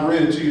 Remember when I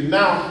read it to you.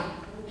 Now,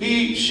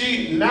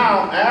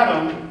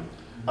 Adam,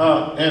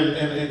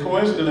 and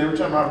coincidentally, every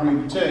time I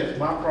read the text,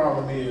 my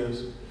problem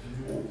is,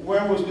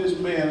 where was this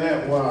man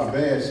at while a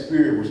bad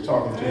spirit was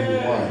talking to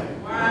his wife?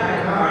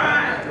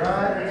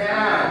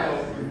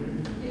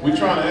 We're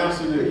trying to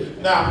answer this.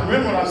 Now,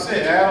 remember what I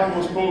said, Adam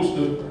was supposed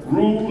to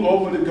rule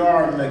over the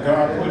garden that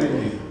God put him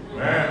in.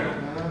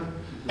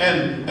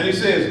 And he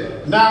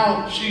says,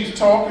 now she's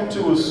talking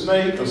to a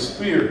snake, a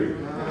spirit.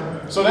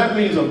 So that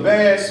means a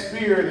bad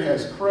spirit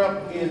has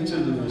crept into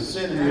the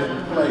vicinity of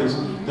the place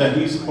that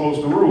he's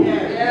supposed to rule.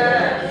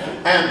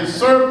 And the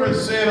serpent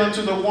said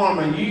unto the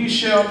woman, ye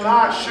shall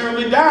not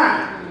surely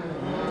die.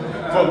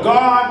 For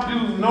God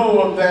do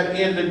know that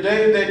in the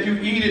day that you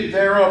eat it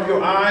thereof,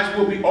 your eyes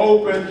will be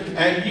open,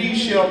 and ye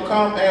shall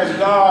come as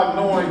God,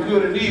 knowing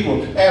good and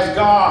evil. As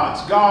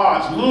gods,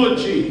 little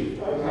g,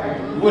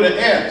 with an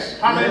S.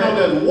 How many know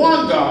there's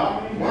one God?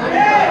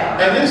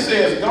 And this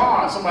says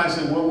God. Somebody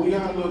said, well, we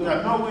are little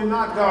God. No, we're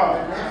not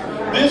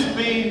God. This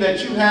means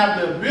that you have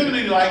the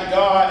ability like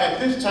God at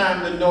this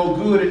time to know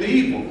good and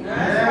evil.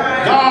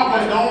 God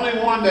was the only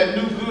one that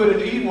knew good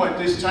and evil at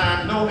this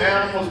time. No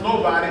animals,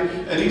 nobody.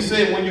 And he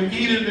said, when you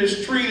eat of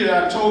this tree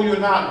that I told you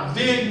not,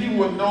 then you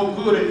will know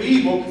good and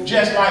evil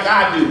just like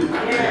I do.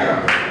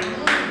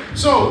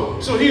 So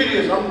here it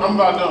is. I'm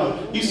about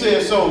done. He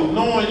said, so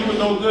knowing you would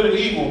know good and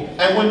evil.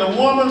 And when the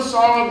woman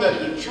saw that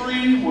the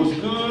tree was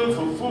good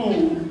for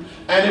food,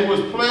 and it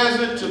was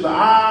pleasant to the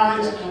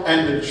eyes,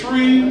 and the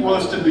tree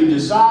was to be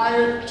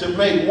desired to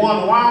make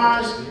one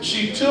wise,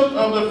 she took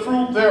of the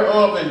fruit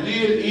thereof and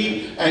did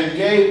eat, and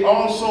gave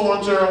also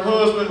unto her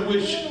husband,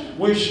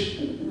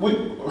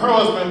 her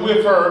husband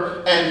with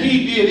her, and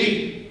he did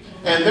eat.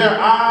 And their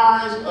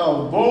eyes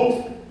of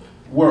both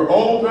were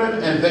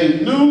open, and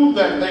they knew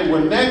that they were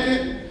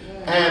naked,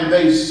 and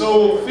they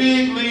sewed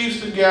fig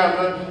leaves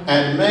together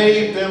and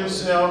made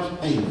themselves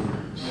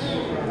aprons.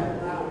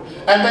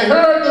 And they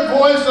heard the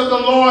voice of the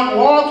Lord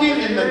walking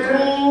in the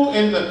garden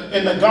in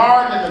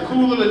the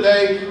cool of the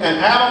day, and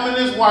Adam and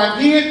his wife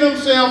hid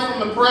themselves from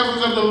the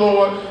presence of the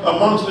Lord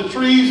amongst the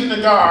trees in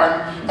the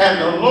garden. And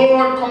the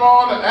Lord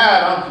called to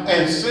Adam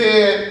and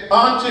said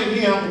unto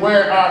him,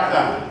 where art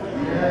thou?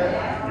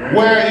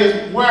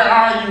 Where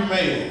are you,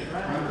 man?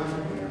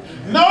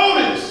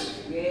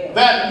 Notice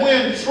that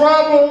when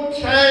trouble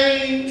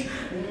came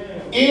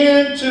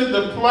into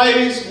the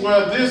place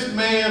where this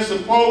man's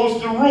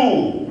supposed to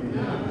rule,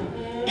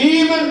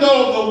 even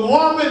though the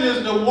woman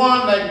is the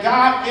one that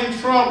got in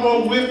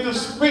trouble with the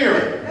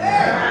spirit,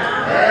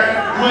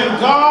 when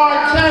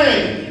God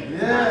came,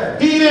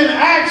 he didn't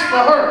ask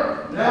for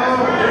her.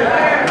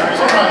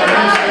 Somebody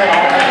missed that.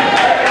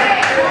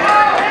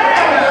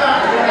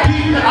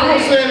 I'm going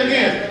to say it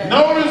again.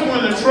 Notice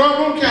when the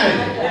trouble came,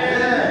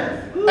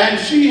 and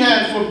she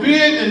had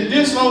forbid and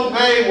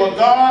disobeyed what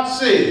God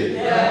said.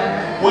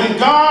 When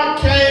God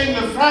came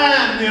to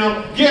find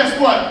him, guess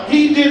what?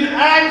 He didn't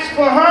ask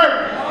for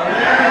her.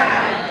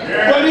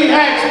 But he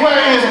asked,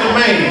 where is the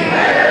man?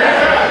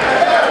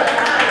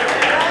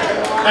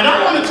 And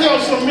I want to tell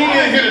some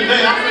men here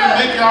today, I'm going to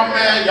make y'all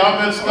mad. Y'all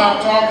better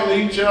stop talking to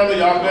each other.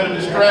 Y'all better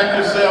distract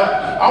yourself.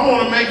 I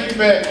want to make you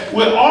mad.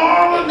 With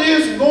all of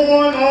this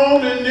going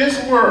on in this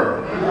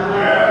world,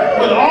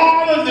 with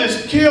all of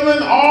this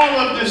killing, all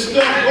of this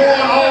stuff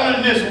going on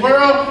in this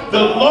world,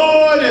 the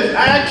Lord is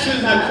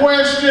asking the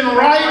question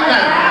right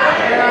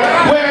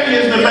now, where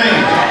is the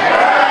man?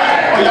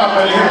 Oh, y'all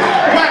better hear it.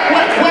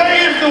 Where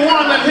is the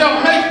one that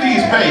helped make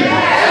these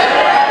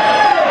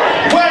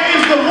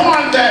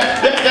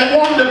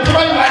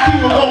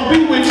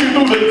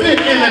through the thick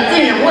and the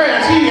thin. Where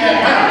is he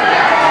at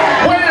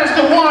now? Where's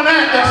the one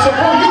that's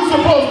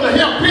supposed to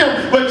help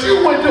him, but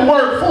you went to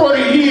work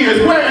 40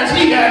 years. Where is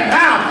he at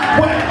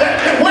now?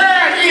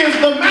 Where is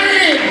the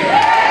man?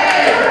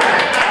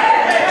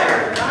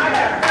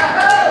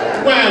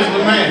 Where's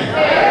the man?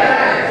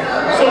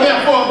 So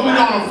therefore, if we're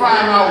going to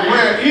find out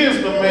where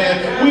is the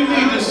man, we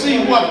need to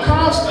see what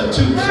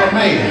constitutes a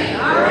man.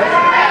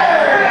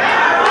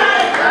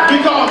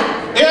 Because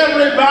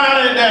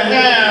everybody that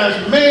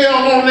has male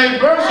on their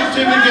birth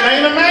certificate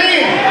ain't a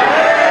man.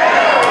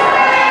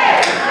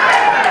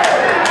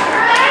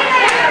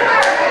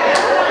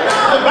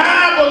 The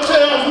Bible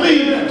tells me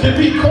to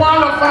be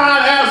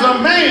qualified as a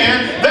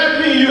man.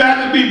 That means you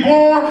have to be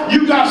born.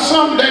 You got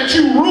something that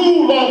you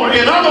rule over.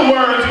 In other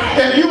words,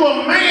 if you're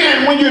a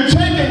man when you're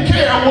taking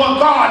care of what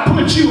God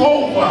put you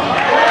over.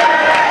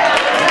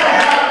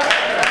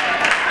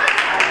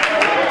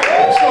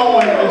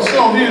 And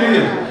so here it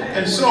is.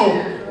 And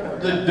so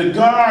the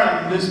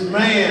garden, this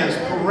man's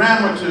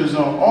parameters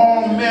are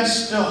all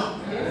messed up.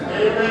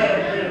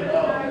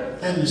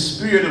 And the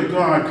Spirit of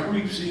God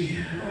creeps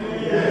in.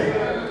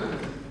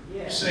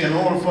 Say, in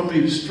order for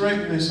me to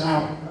straighten this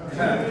out,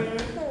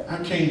 I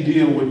can't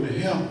deal with the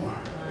helper.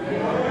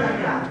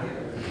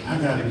 I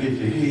got to get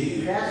the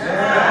head.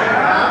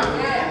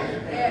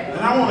 And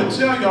I want to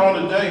tell y'all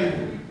today,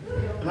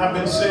 and I've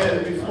been saying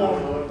it before,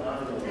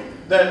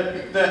 that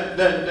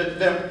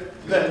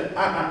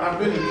I've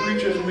been in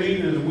preachers'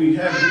 meetings, and we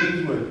have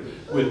meetings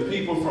with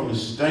people from the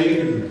state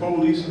and the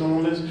police and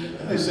all this,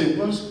 and they say,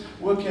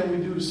 what can we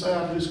do to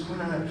solve this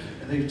crime?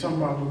 And they talk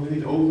about we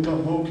need to open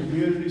up more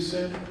community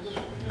centers.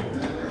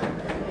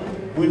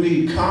 We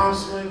need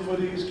counseling for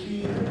these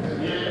kids.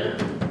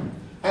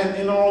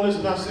 And all this,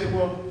 and I say,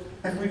 well,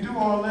 if we do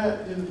all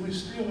that, then we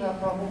still have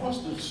problems.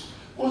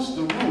 What's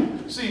the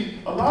root? See,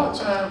 a lot of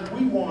times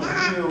we want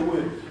to deal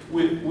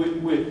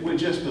with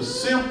just the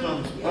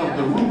symptoms of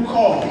the root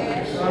cause.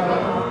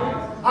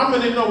 How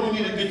many know we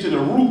need to get to the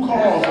root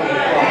cause of the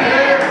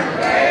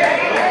problem?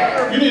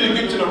 You need to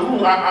get to the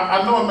root.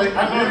 I know it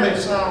may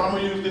sound, I'm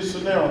going to use this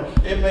scenario.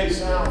 It may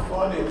sound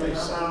funny, it may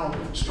sound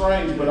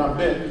strange, but I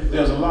bet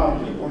there's a lot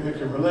of people here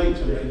can relate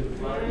to me.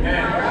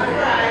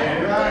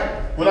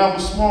 When I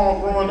was small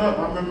growing up,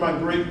 I remember my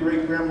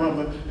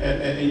great-great-grandmother,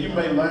 and you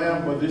may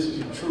laugh, but this is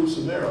a true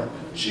scenario.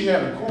 She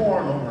had a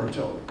corn on her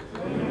toe.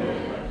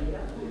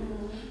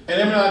 And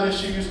every now and then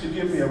she used to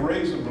give me a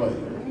razor blade.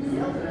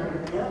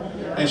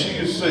 And she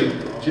used to say,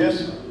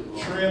 just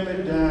trim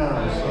it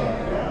down,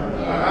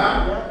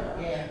 son.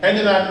 And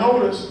then I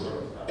noticed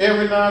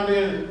every now and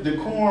then the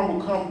corn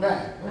would come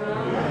back.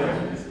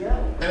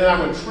 And then I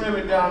would trim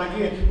it down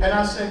again. And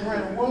I said,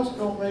 Granny, what's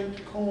going to make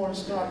the corn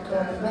stop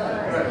coming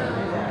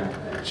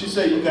back? She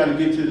said, you got to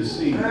get to the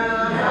seed. Come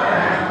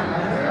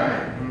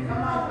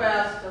on,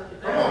 Pastor.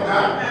 Come on,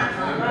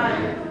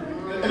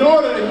 God. In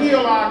order to heal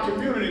our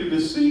community, the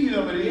seed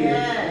of it is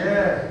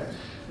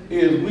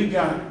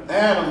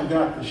Adam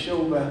got to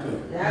show back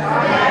up.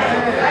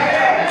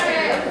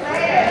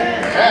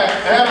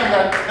 Adam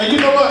got, and you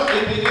know what?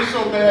 It's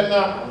so bad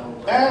now.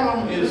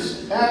 Adam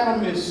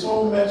is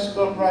so messed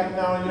up right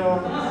now,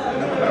 y'all.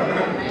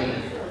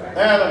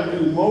 Adam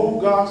do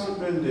more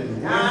gossiping than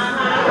women.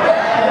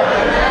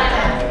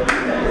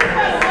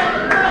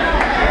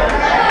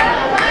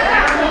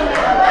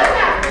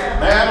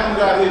 Adam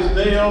got his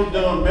nails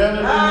done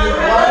better than his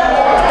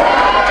wife.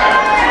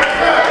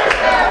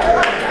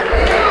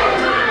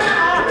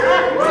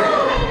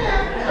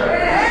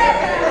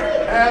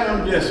 Adam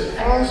just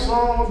fuss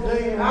all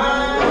day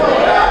long.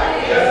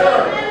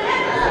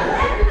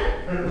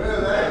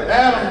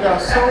 Adam got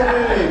so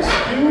many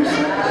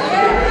excuses.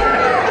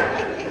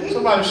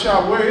 Somebody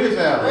shout, where is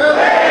Adam?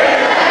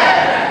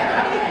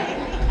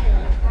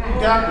 You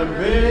got to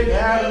beg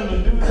Adam to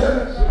do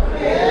this.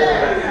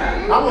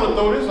 I want to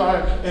throw this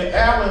out. And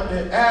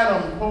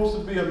Adam supposed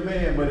to be a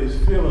man, but his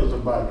feelings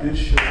about this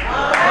shit.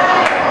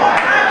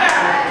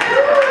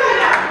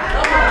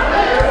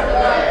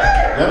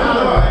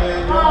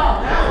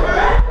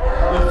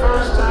 The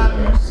first time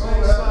you say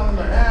something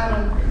to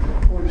Adam,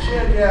 or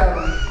check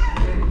Adam,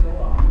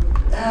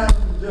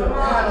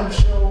 Adam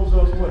shows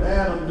us what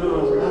Adam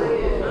does now.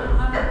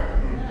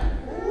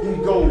 He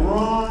go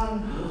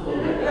run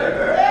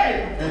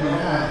and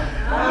hide.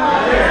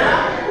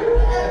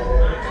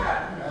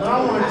 And I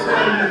want to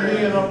tell you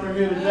men up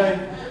here today,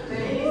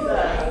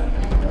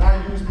 and I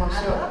use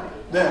myself,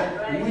 that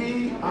we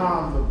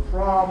are the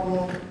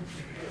problem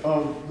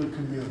of the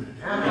community.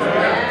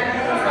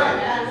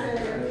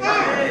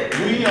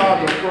 We are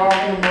the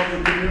problem of the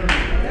community.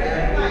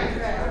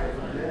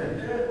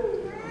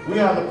 We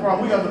are the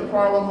problem. We are the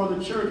problem of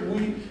the church.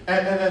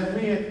 And as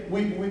men,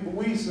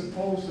 we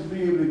supposed to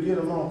be able to get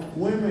along.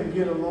 Women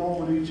get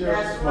along with each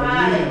other, but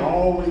men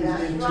always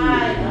into each other.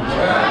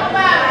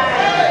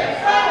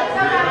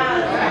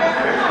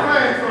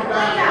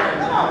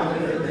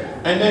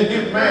 And then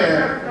get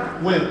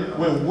mad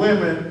when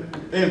women,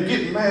 and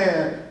get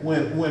mad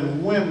when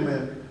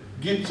women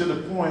get to the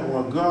point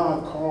where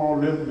God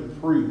called them to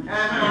preach. You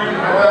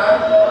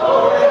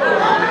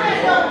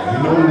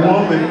know,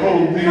 woman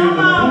supposed to be in the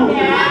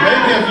pulpit.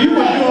 Maybe if you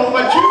were doing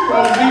what you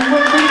supposed to be, you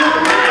wouldn't be in the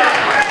pulpit.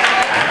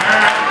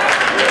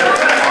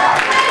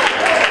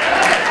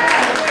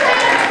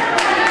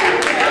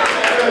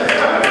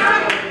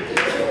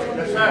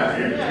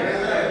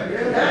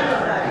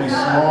 We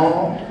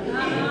small,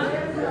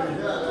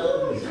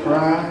 we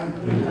cry,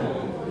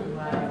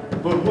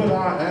 but what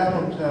our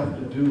Adams have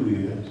to do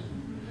is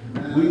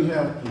we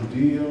have to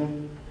deal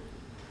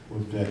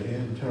with that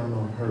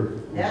internal hurt.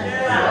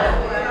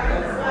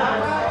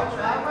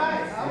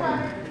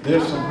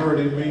 There's some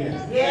hurting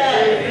men.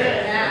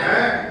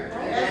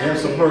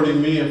 There's some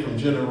hurting men from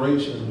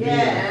generations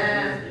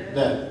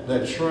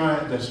that's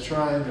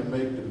trying to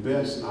make the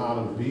best out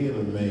of being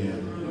a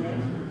man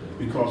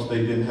because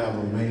they didn't have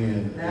a man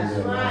in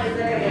their life.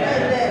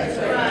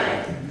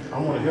 I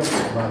want to help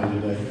somebody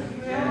today.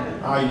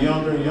 Our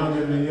younger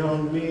than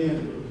young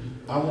men,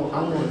 I want to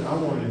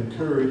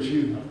encourage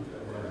you.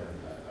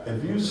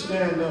 If you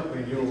stand up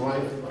in your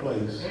rightful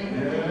place,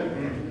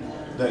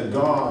 that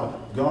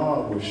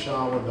God will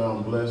shower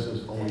down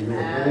blessings on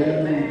your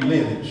whole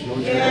lineage, your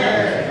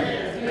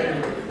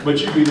generation. But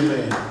you be the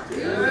man.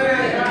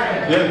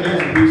 There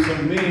needs to be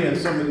some men,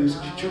 some of these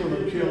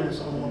children killing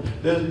someone.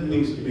 There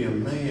needs to be a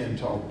man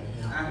talk to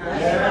him.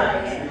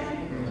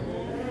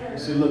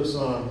 Say, look,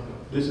 son,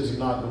 this is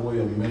not the way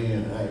a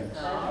man acts.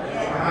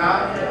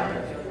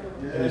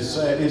 And it's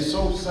sad. It's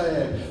so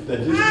sad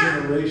that this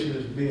generation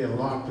is being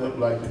locked up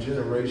like the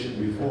generation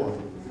before.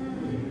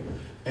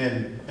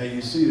 And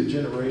you see the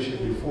generation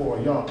before,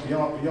 y'all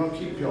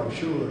keep your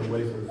children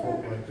away from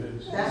folk like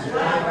this. That's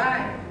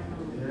right.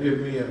 Hear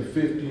me in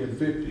 50 and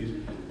 50s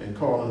and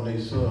calling their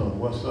son,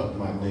 what's up,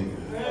 my nigga?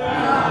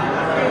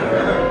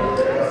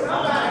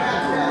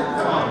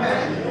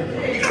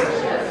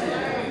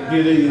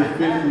 Here they is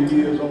 50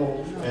 years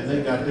old and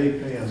they got their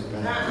pants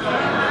down.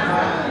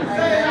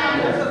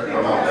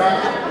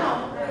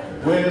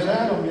 Where's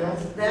Adam, y'all?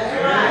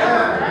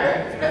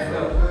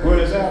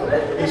 Where's Adam?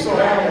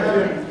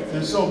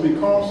 And so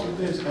because of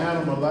this,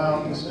 Adam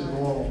allowed this to go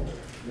on.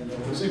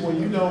 See,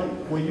 when you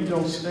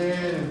don't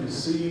stand and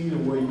deceive the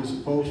way you're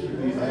supposed to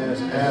be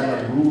as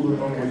Adam ruling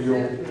over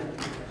your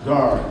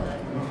garden,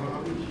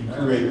 you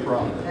create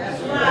problems.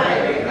 That's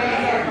right.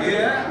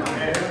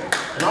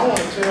 And I want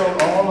to tell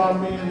all our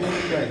men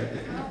here today,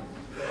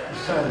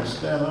 it's time to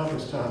stand up.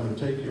 It's time to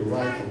take your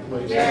rightful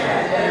place.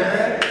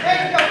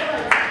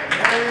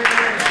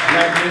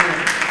 Black men,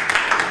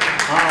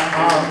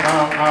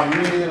 our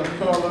men of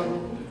color,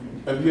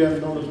 if you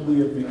haven't noticed,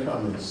 we are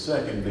becoming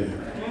secondary.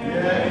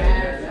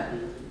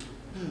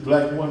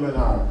 Black women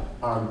are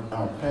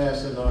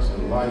passing us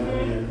and white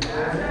men,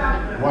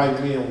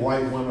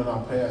 white women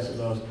are passing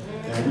us,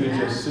 and we're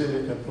just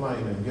sitting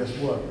complaining. Guess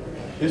what?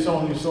 It's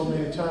only so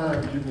many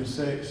times you can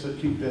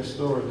keep that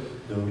story,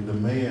 the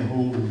man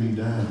holding me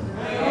down.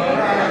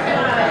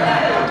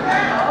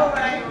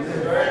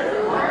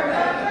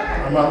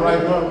 Am I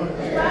right, mother?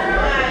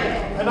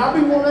 And I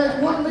be wanting to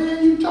ask, what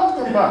man you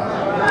talking about?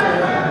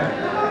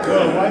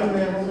 Well, the white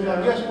man holding me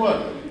down. Guess what?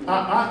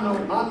 I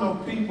know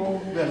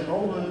people that's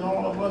older than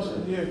all of us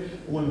in here,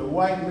 when the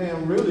white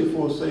man really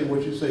say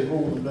what you say,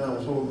 hold them down,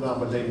 was hold them down,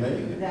 but they made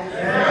it.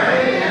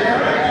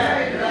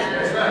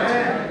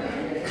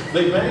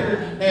 They made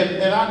it.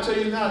 And I tell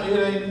you now, it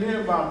ain't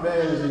near about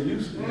bad as it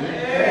used to be.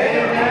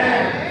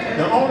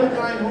 The only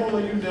thing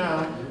holding you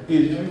down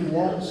is you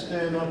won't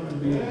stand up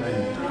and be a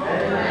man.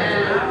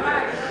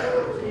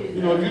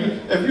 You know,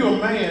 if you're a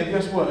man,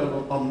 guess what?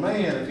 A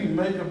man, if he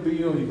make a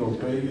bill, he gonna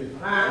pay it.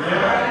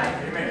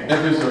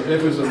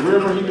 If it's a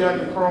river he got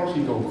to cross,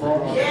 he gonna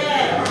cross.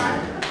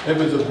 If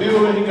it's a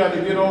building he got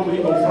to get over,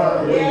 he gonna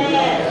find a way.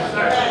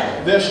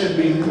 There should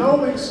be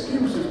no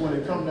excuses when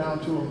it comes down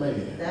to a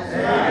man.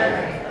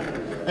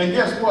 And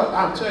guess what?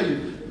 I'll tell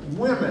you,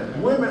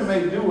 women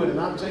may do it, and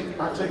I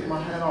take my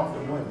hat off to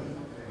women.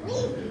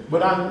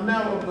 But I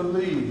never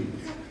believed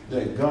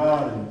that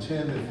God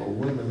intended for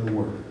women to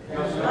work.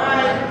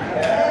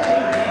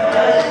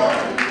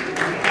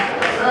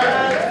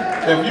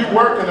 If you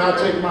working, I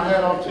take my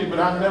hat off to you, but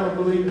I never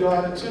believed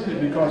God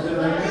intended because it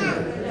ain't in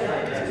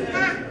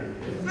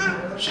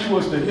there. She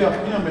was to help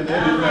him in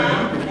everything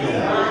he was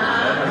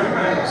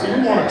doing. See,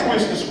 we want to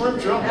twist the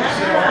scripture up and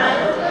say,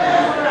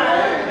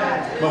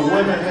 but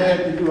women had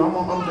to do.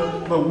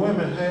 But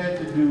women had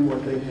to do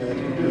what they had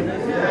to do.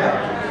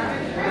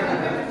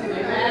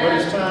 But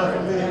it's time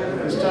for men.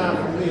 It's time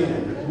for men.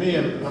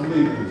 Men, I'm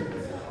leaving you.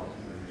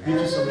 Get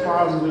you some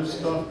positive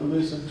stuff to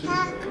listen to.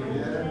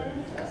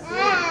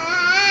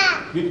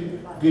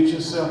 Get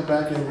yourself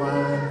back in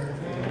line.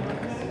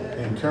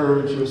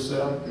 Encourage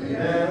yourself.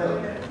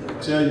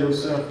 Tell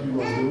yourself you're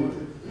going to do it.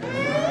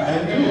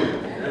 And do it.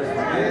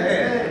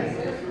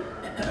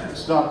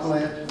 Stop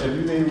playing. If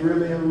you ain't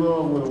really in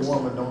love with a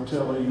woman, don't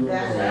tell her you're in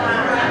love.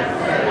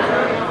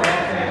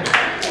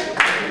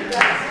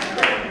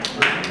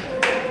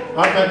 I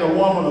think a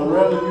woman would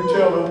rather you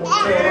tell her we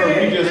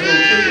just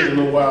gonna kick it a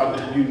little while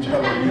than you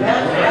tell her you.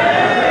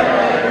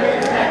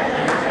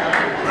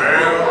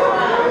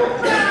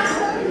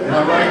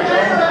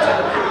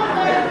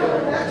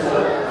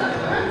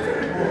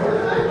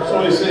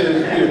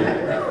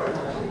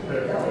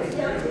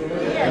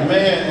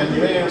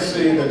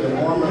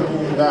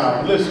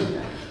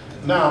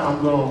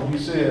 Now he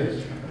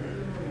says,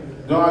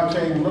 God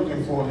came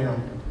looking for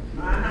him.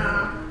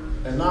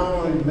 And not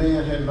only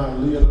man had not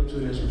lived up to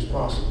his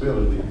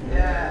responsibility,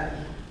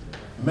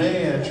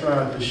 man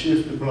tried to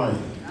shift the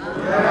blame.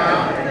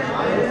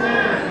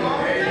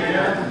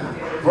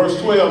 Verse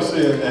 12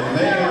 says, and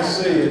man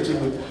said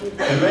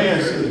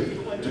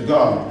to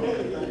God,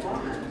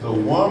 the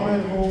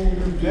woman whom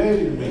you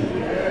gave me,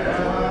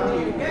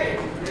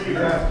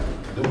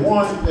 the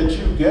one that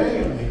you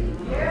gave me,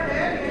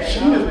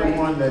 she is the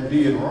one that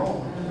did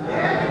wrong.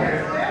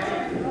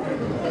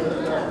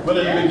 But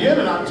in the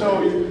beginning, I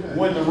told you,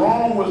 when the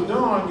wrong was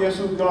done, guess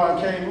who God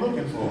came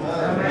looking for?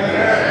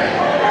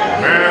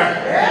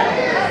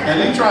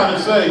 And he trying to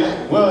say,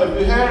 well, if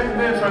it hadn't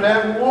been for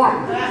that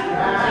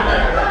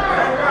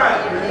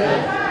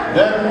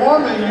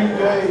woman you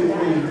gave me,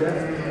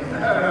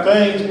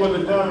 things would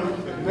have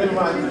been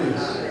like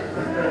this.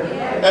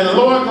 And the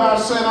Lord God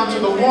said unto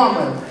the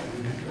woman,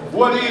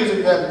 what is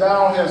it that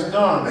thou hast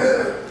done?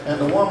 And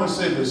the woman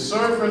said, the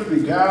serpent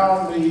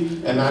beguiled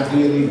me, and I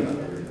did eat.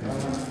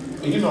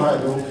 And you know how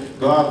it goes.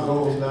 God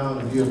goes down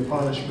and gives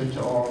punishment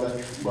to all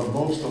that. But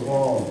most of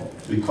all,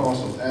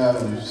 because of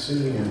Adam's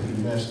sin, he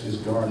messed his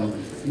garden up.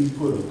 He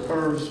put a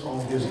curse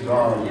on his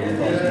garden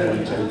because he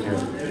wouldn't take care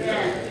of it.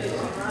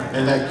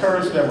 And that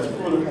curse that was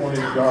put upon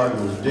his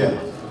garden was death.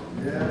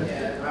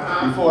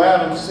 Before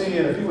Adam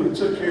sinned, if he would have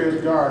took care of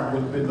his garden, there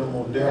would have been no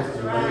more death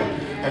in the land.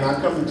 And I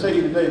come to tell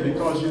you today,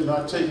 because you're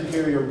not taking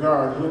care of your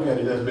garden, look at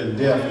it, there's been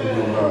death in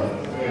your garden.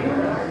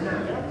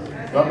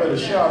 Y'all better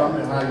shout, I'm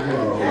in high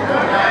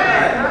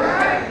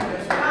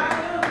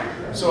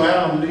grade. So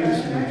Adam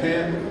needs to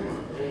repent,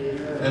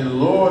 and the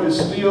Lord is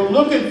still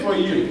looking for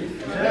you.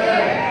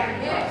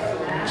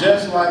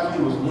 Just like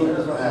he was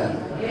looking for Adam.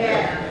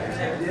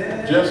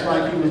 Just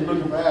like he was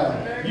looking for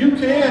Adam. You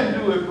can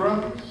do it,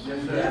 brother.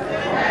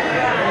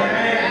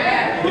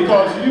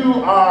 Because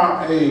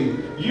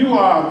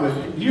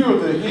you're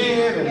the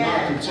head and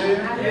not the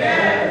tail.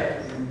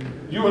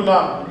 You're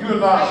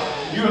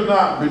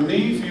not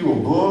beneath, you're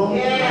above.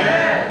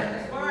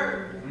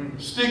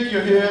 Stick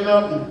your head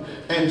up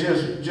and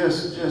just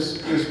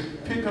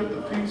pick up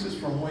the pieces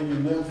from where you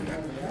left.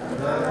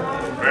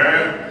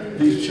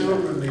 These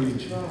children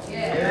need you.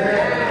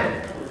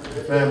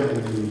 The family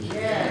needs you.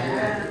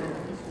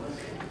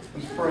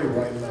 Let's pray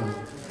right now.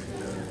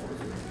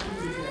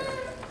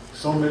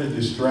 So many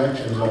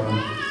distractions are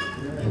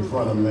in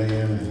front of man.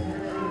 And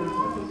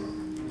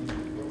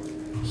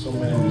so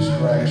many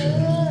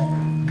distractions.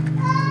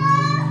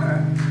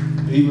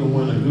 Even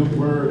when a good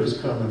word is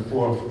coming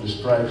forth,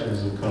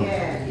 distractions are coming.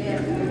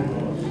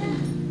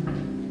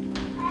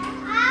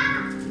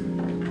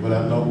 But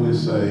I know we're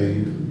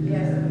saved.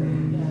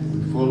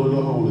 We're full of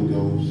the Holy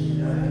Ghost.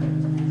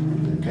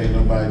 And can't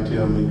nobody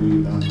tell me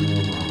we're not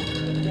doing wrong.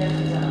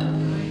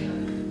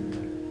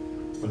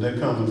 But there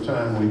comes a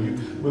time when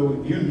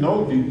you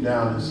know deep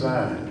down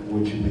inside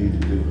what you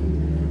need to do.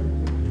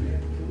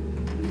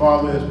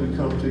 Father, as we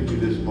come to you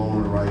this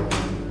morning right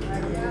now,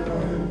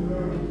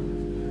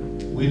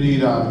 we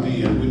need our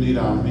men. We need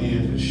our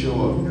men to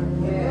show up.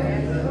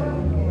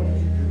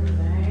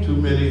 Too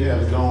many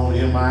have gone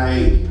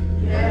MIA.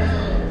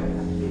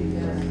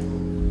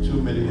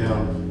 Too many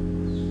have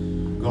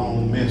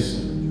gone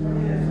missing.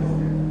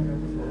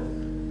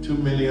 Too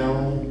many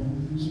on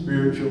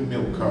spiritual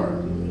milk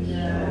cartons.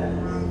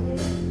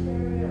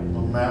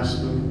 But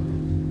Master,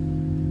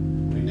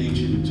 we need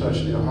you to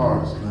touch their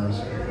hearts,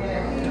 Master.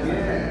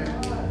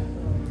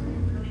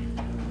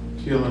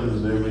 Killing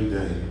us every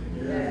day.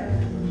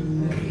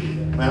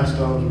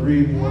 Master, I was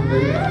reading one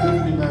day that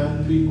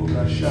 59 people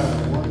got shot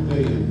in one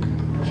day in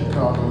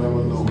Chicago,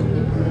 Illinois.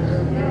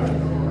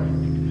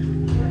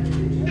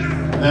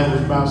 And that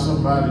was about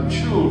somebody's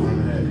children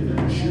that had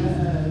been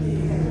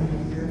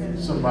shot.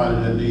 Somebody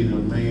that needed a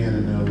man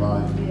in their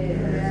life.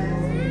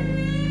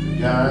 To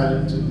guide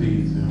and to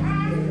lead them.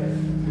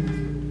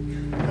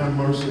 Have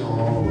mercy on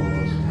all of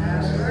us,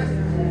 Master.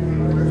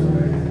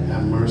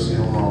 Have mercy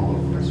on all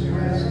of us,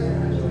 Master.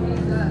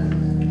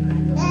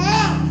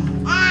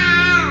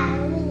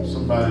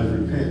 Somebody's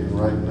repenting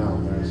right now,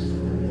 Master.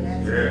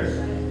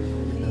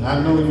 And I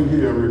know you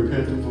hear a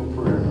repentful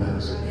prayer,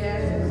 Master.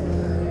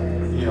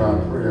 Hear our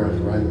prayers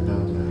right now,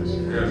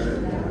 Master.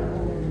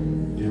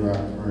 Hear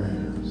our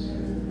prayers.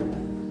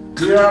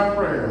 Hear our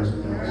prayers,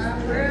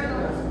 Master.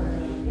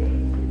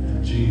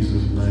 In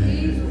Jesus'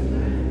 name,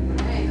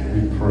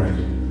 we pray.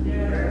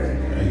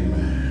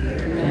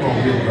 Amen. Come on,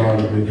 give God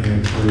a big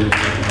hand praise.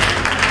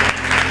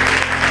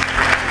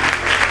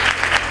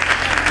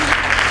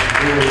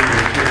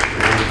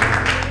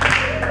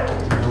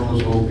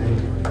 Doors open.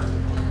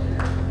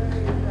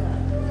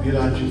 Get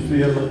out your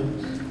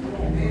feelings.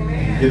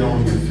 Get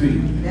on your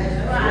feet.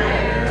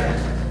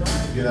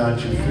 Get out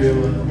your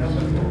feelings.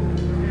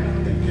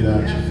 And get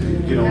out your feet.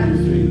 Get on your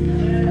feet.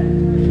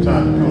 It's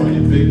time to put on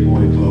your big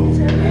boy clothes.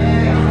 It's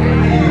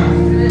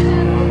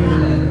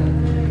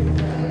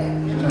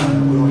time to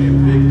put on your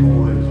big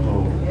boy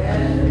clothes.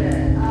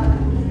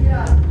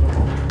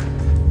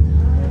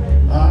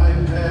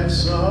 I've had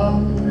some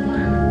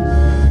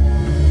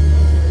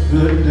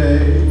good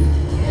day.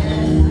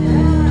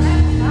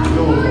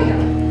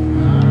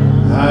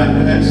 I've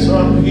had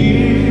some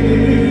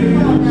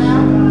hills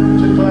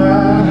to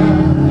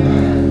climb.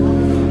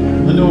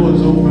 The door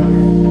is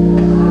open.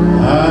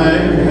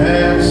 I've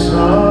had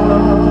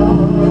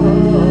some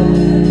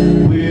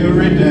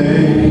weary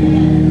days.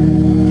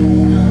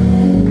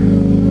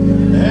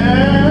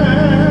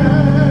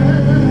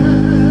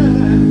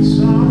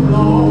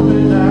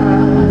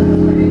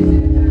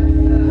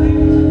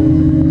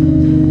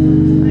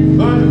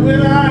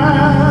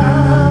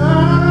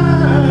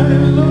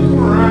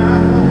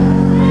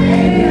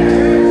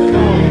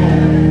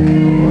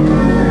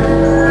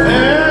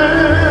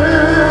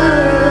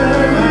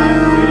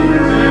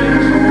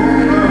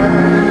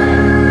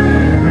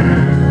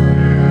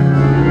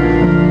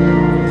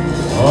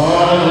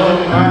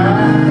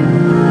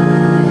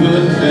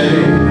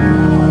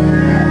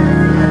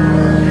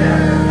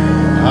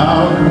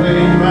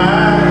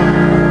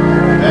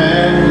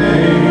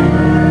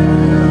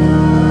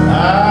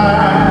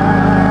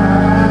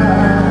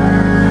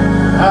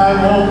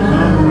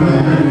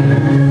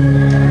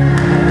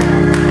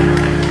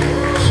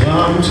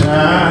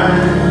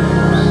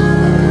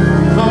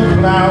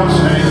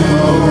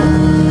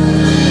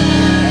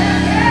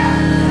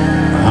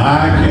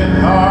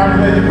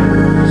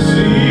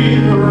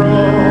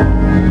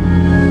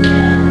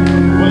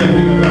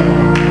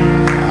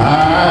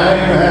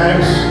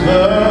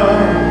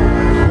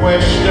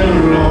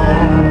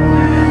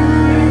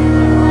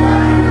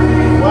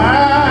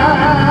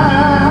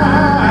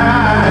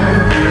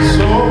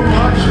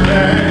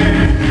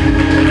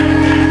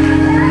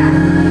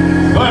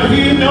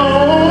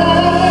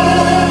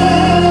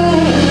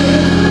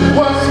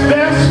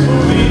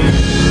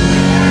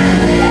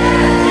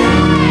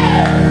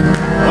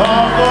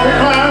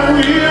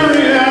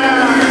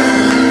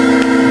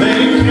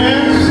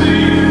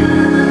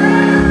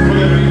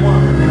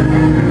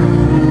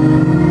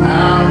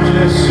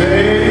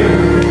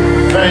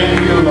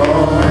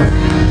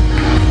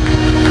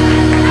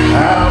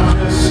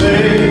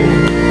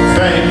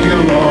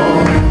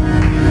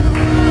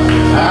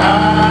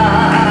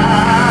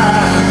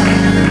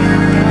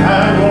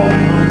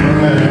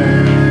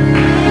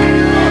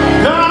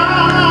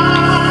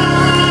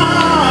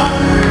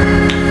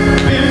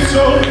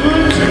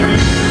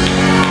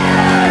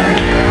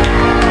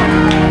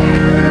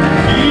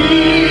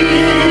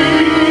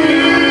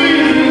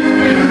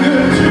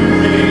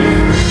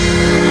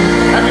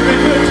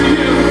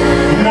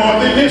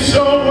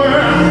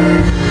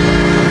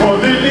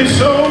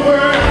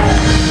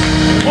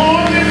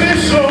 More than this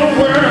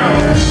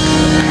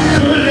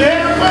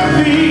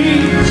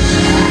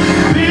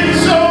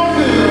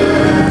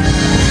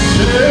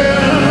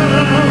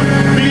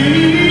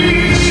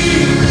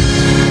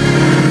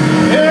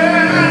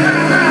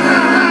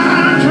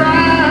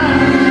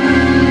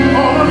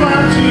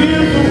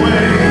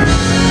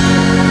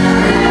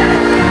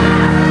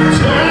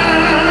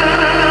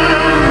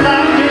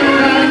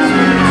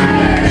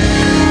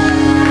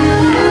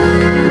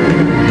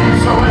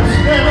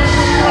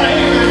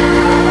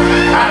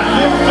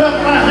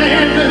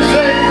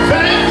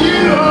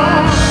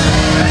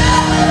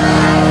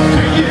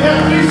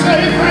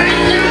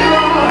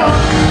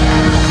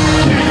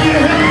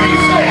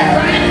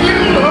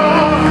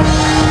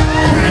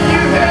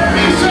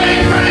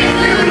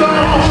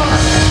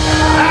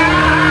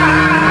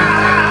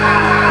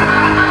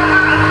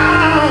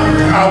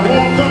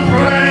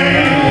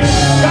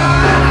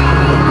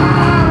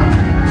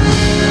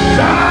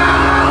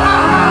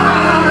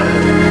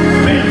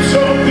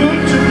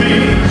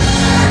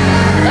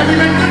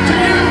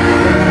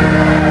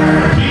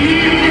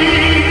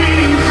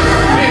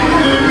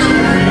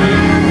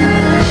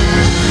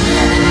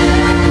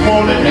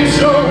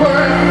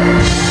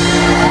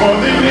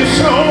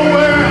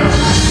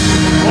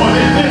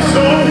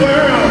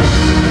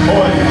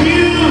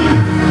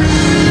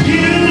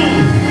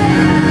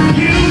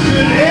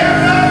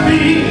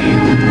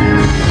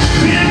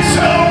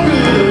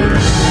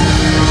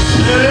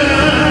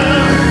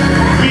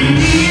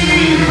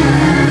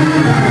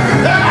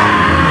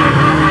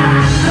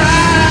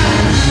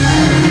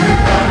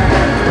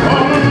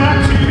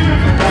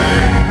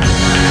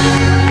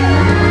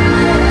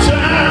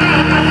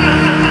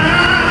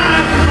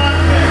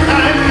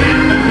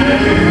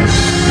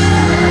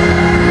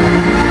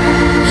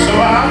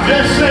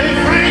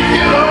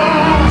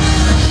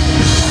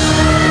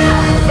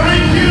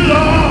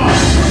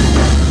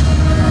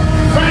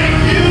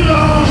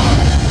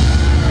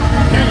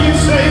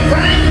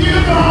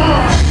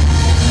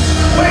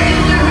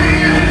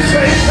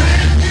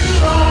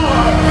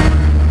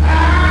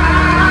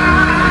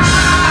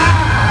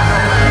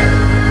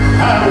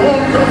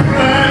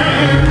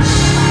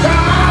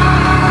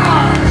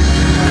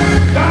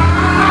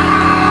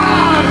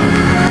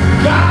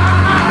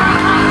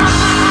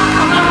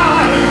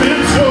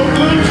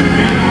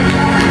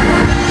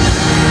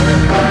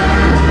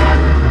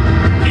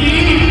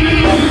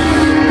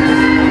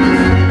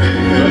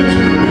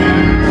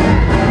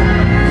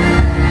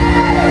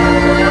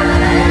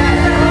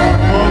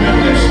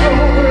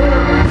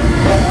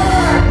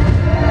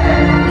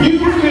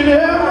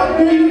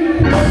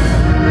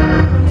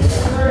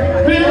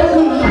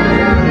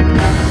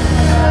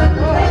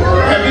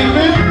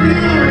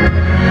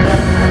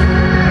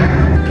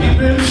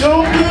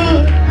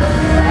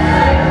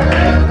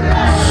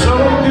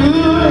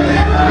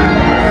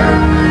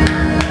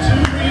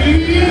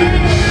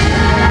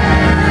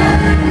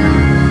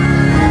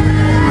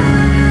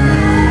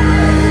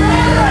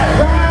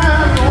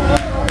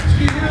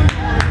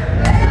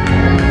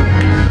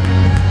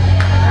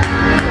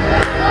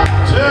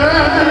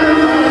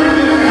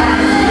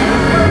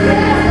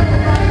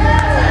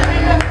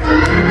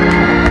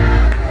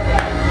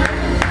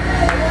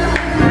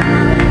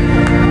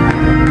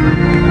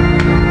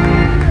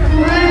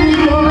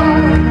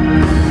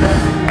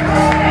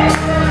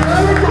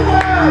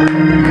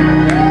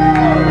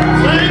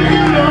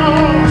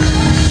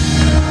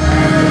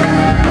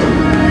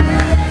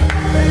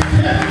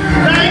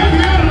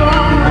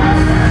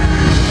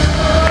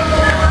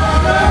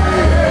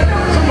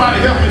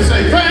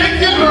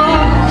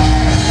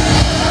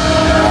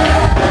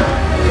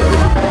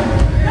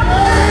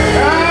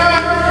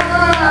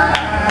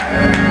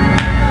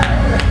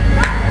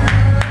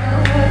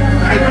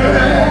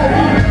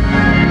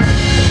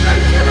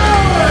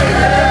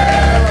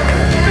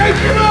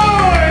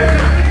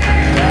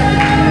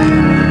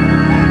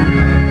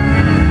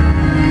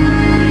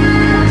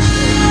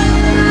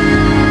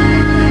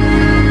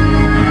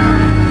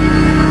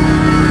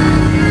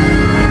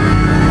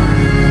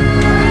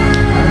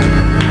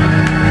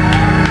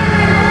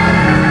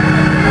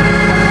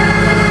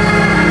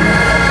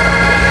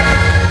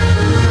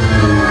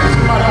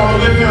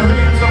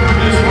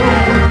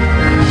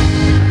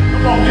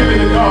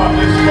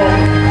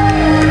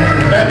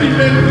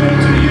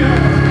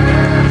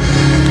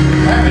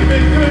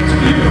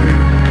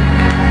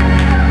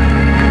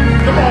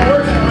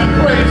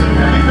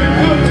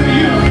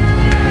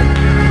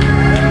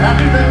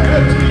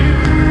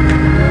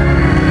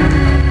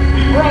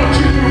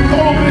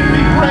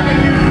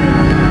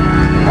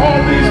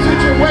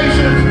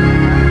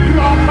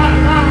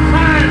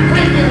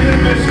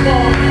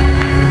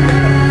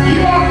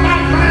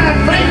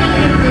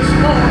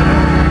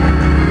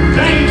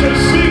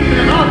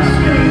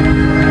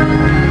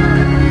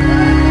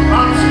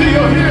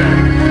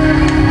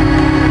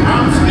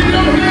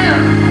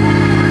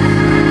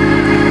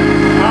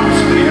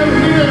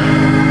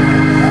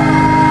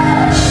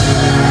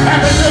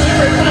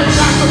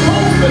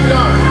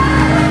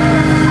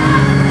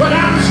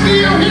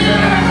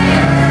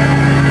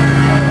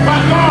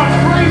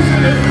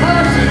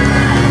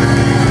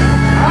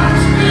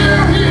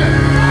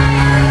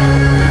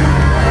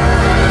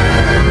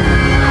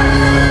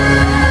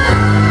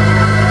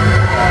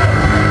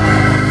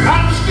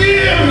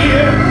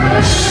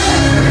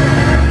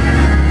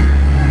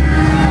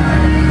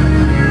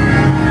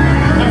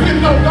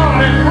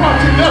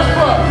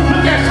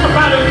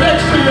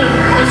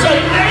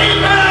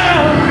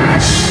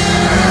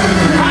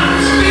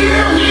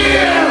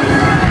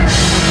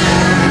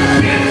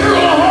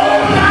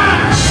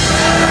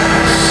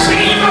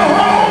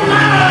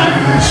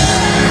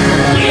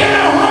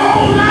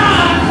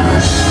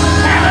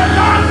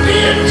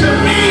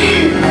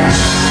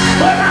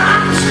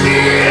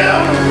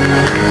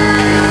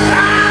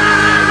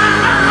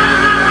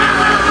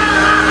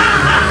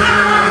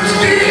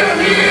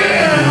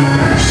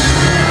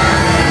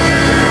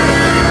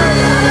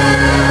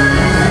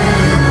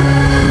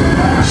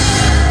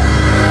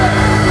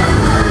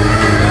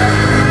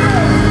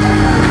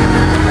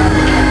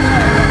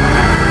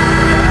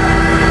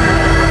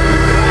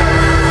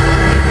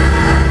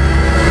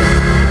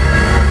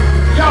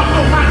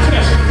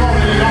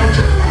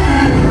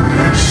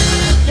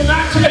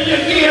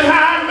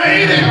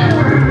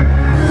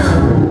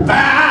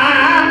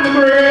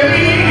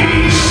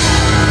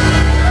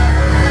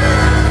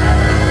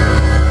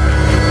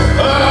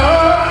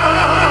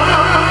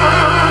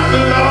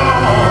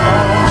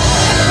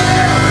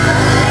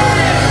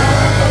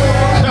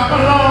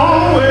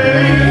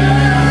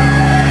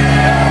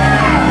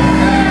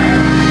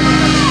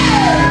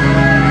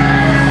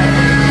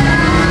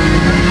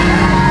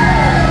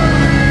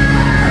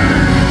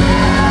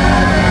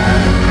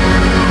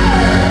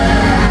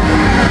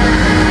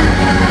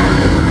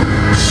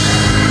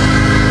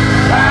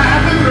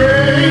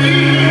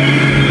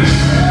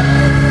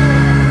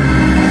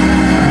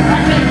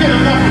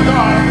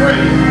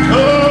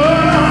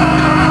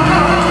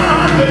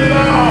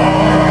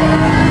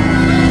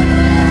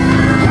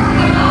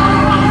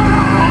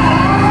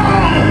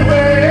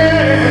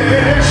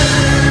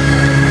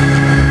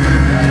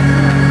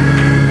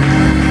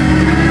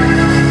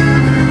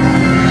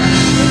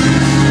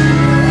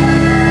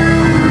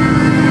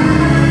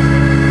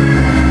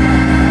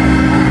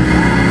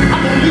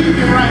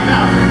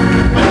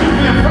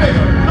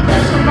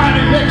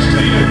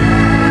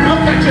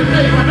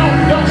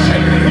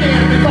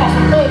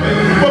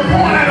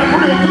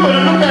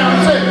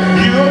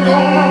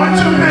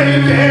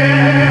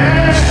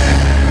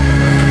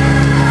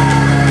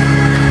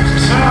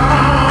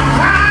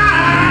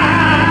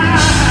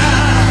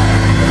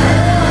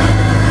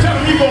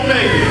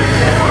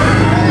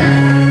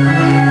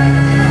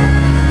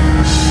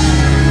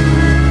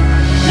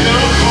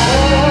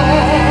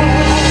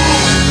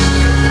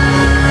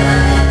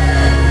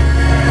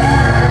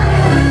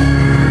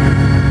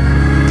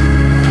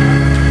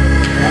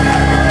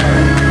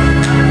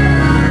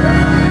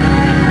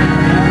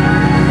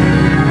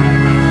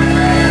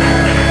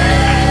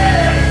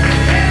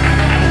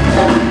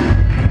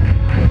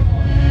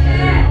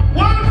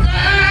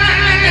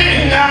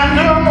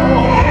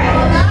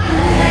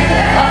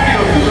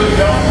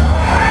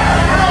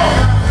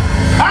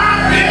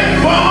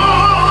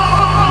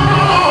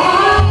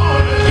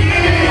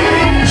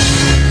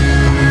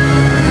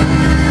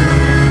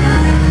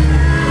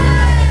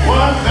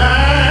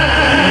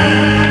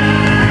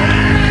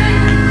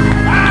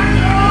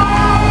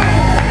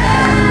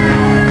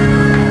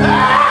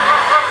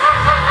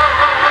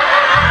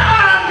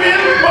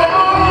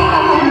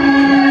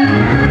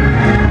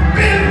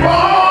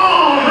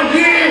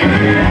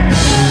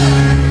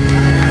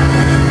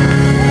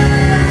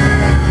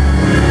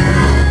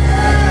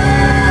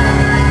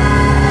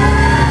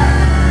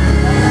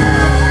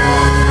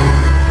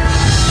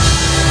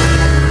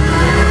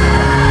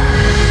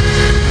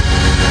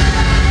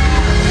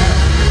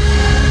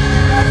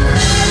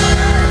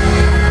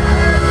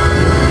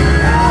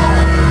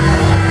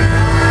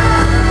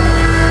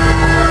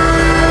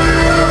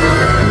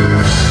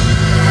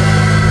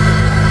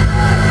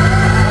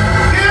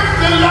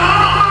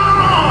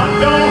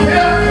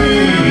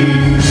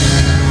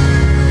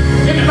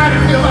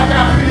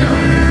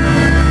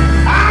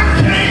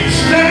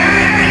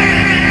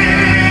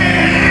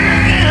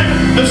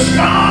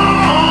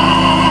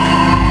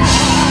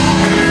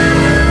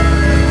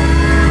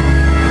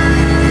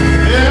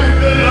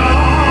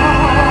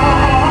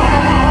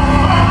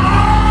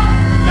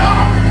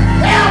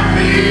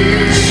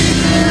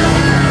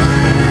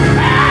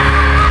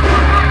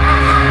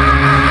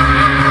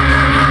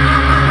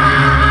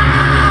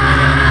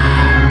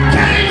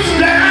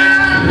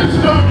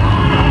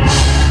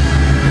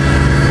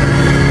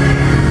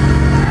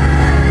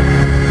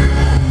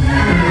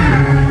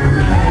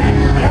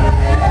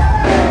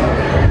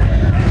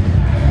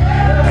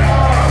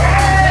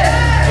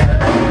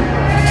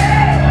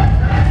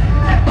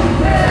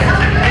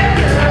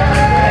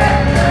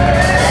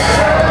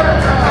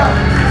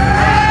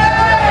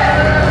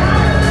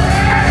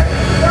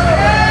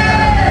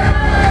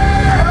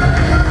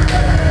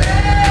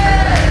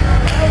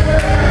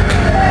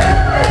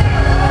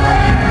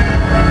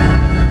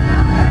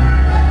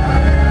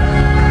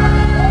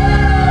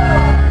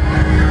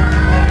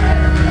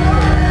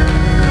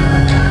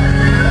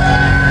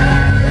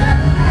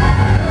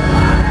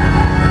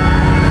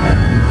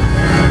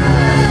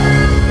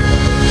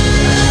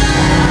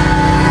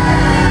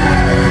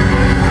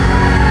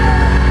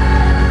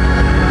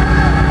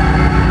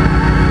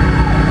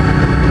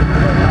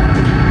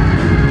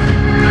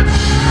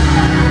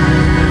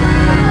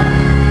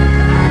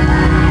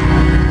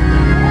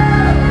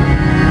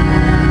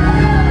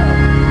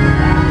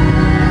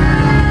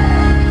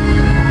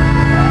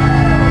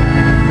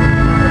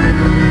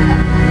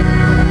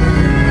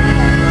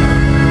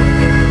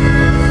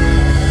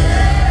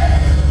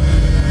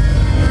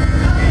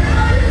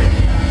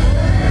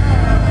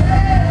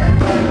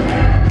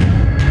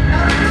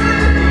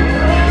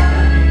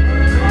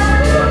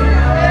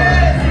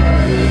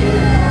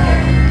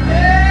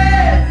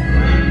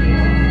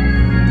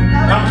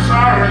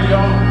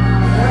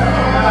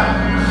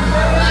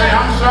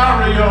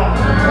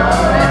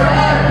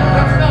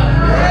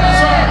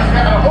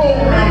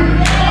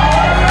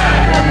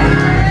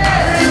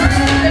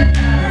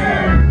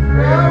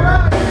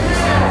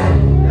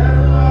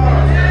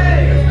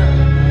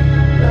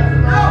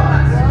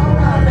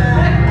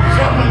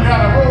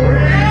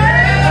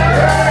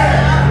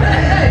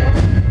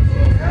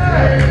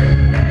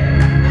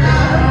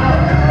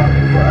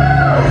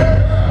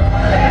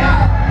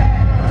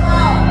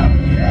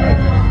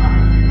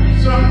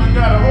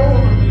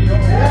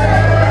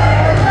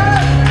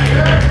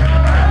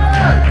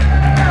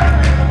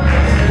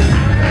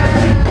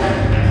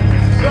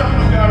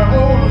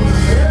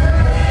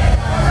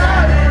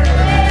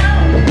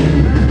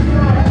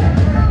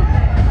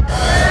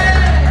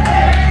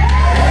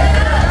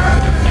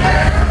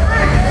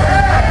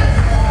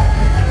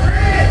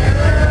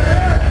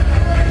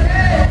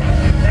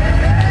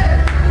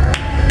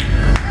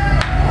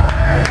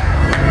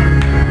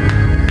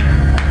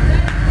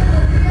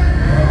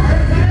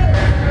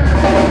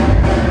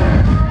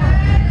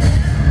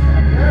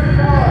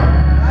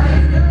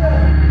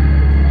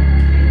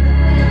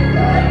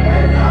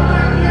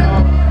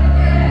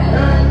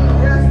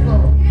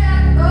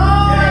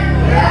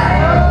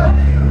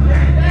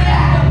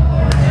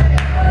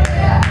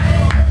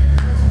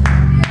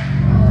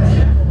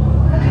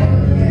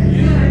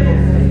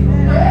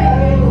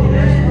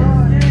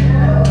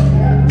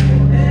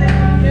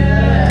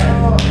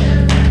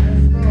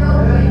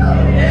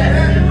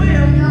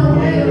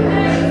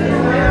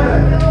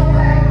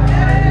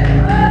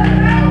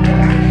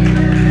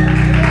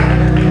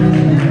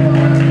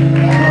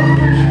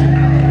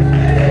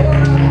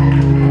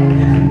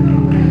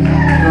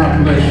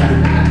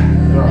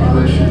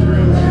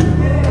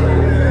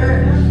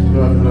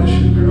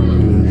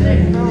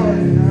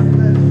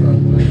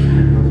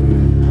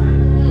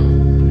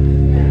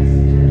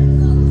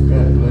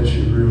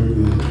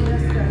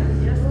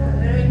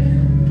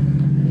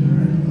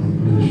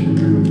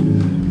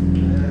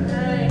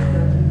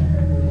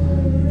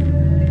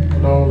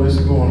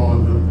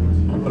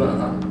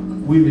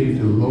We need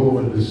the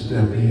Lord to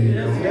step in.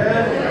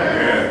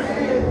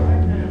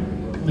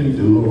 We need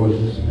the Lord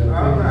to step in.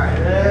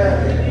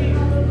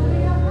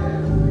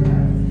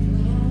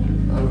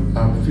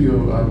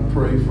 I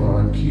pray for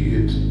our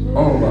kids,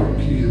 all our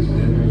kids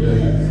every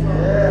day.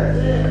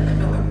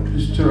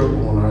 It's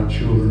terrible when our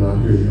children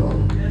out here,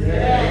 y'all.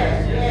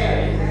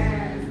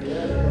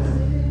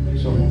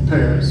 Some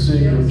parents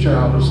send your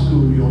child to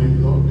school, you don't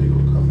even know if they're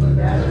going to come back.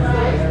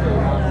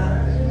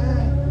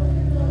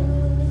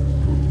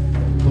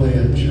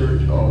 Playing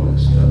church, all that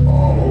stuff,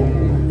 all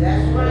over.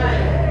 That's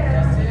right.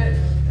 That's it.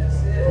 That's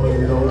it. Well,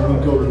 you know, we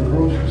go to the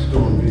grocery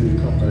store and be able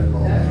to come back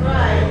home. That's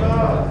right,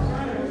 Lord.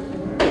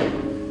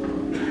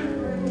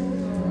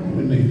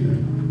 We need to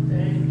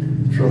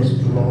trust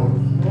the Lord.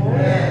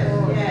 Yes,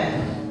 yes.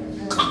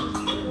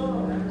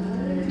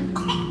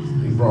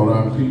 He brought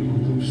our people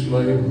through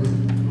slavery.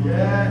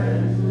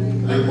 Yes.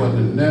 They were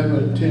never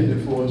intended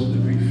for us to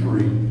be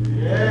free.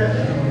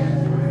 Yes.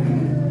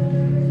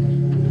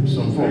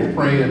 Some folk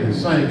praying and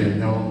singing,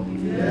 y'all.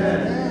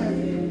 Yes.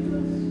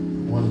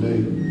 One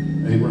day,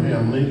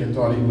 Abraham Lincoln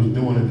thought he was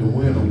doing it to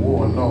win a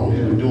war. No, he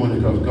was doing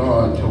it because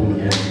God told him.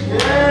 Yes.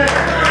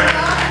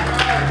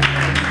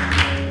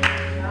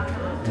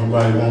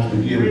 Nobody wants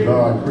to give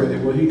God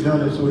credit. Well, he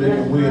done it so they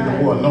can win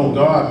the war. No,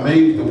 God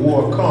made the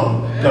war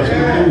come because he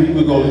knew he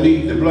was going to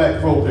need the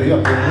black folk to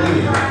help him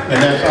win. And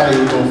that's how he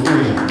was going to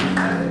free them.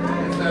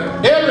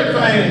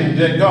 Everything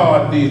that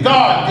God did,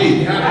 God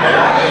did.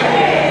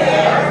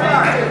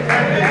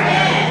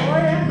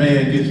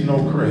 Man gets no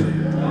credit.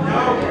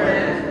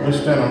 Let's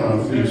stand on our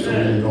feet so we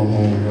can go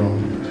home, y'all.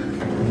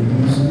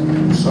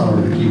 I'm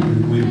sorry to keep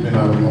it. We've been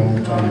out a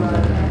long time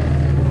ago.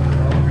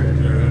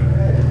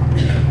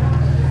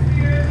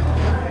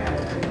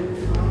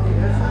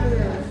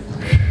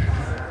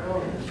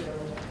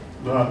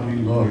 God, we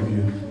love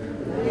you.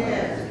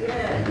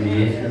 We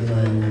lift your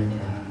name.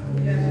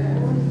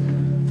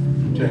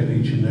 Protect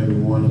each and every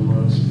one of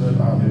us.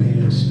 Let our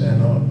men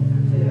stand up.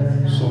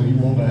 So you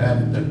won't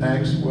have to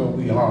ask where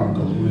we are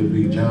because we'll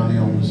be Johnny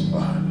on the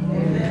spot.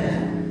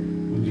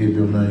 We give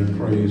your name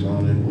praise,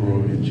 honor, and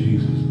glory in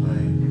Jesus'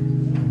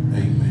 name.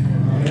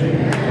 Amen.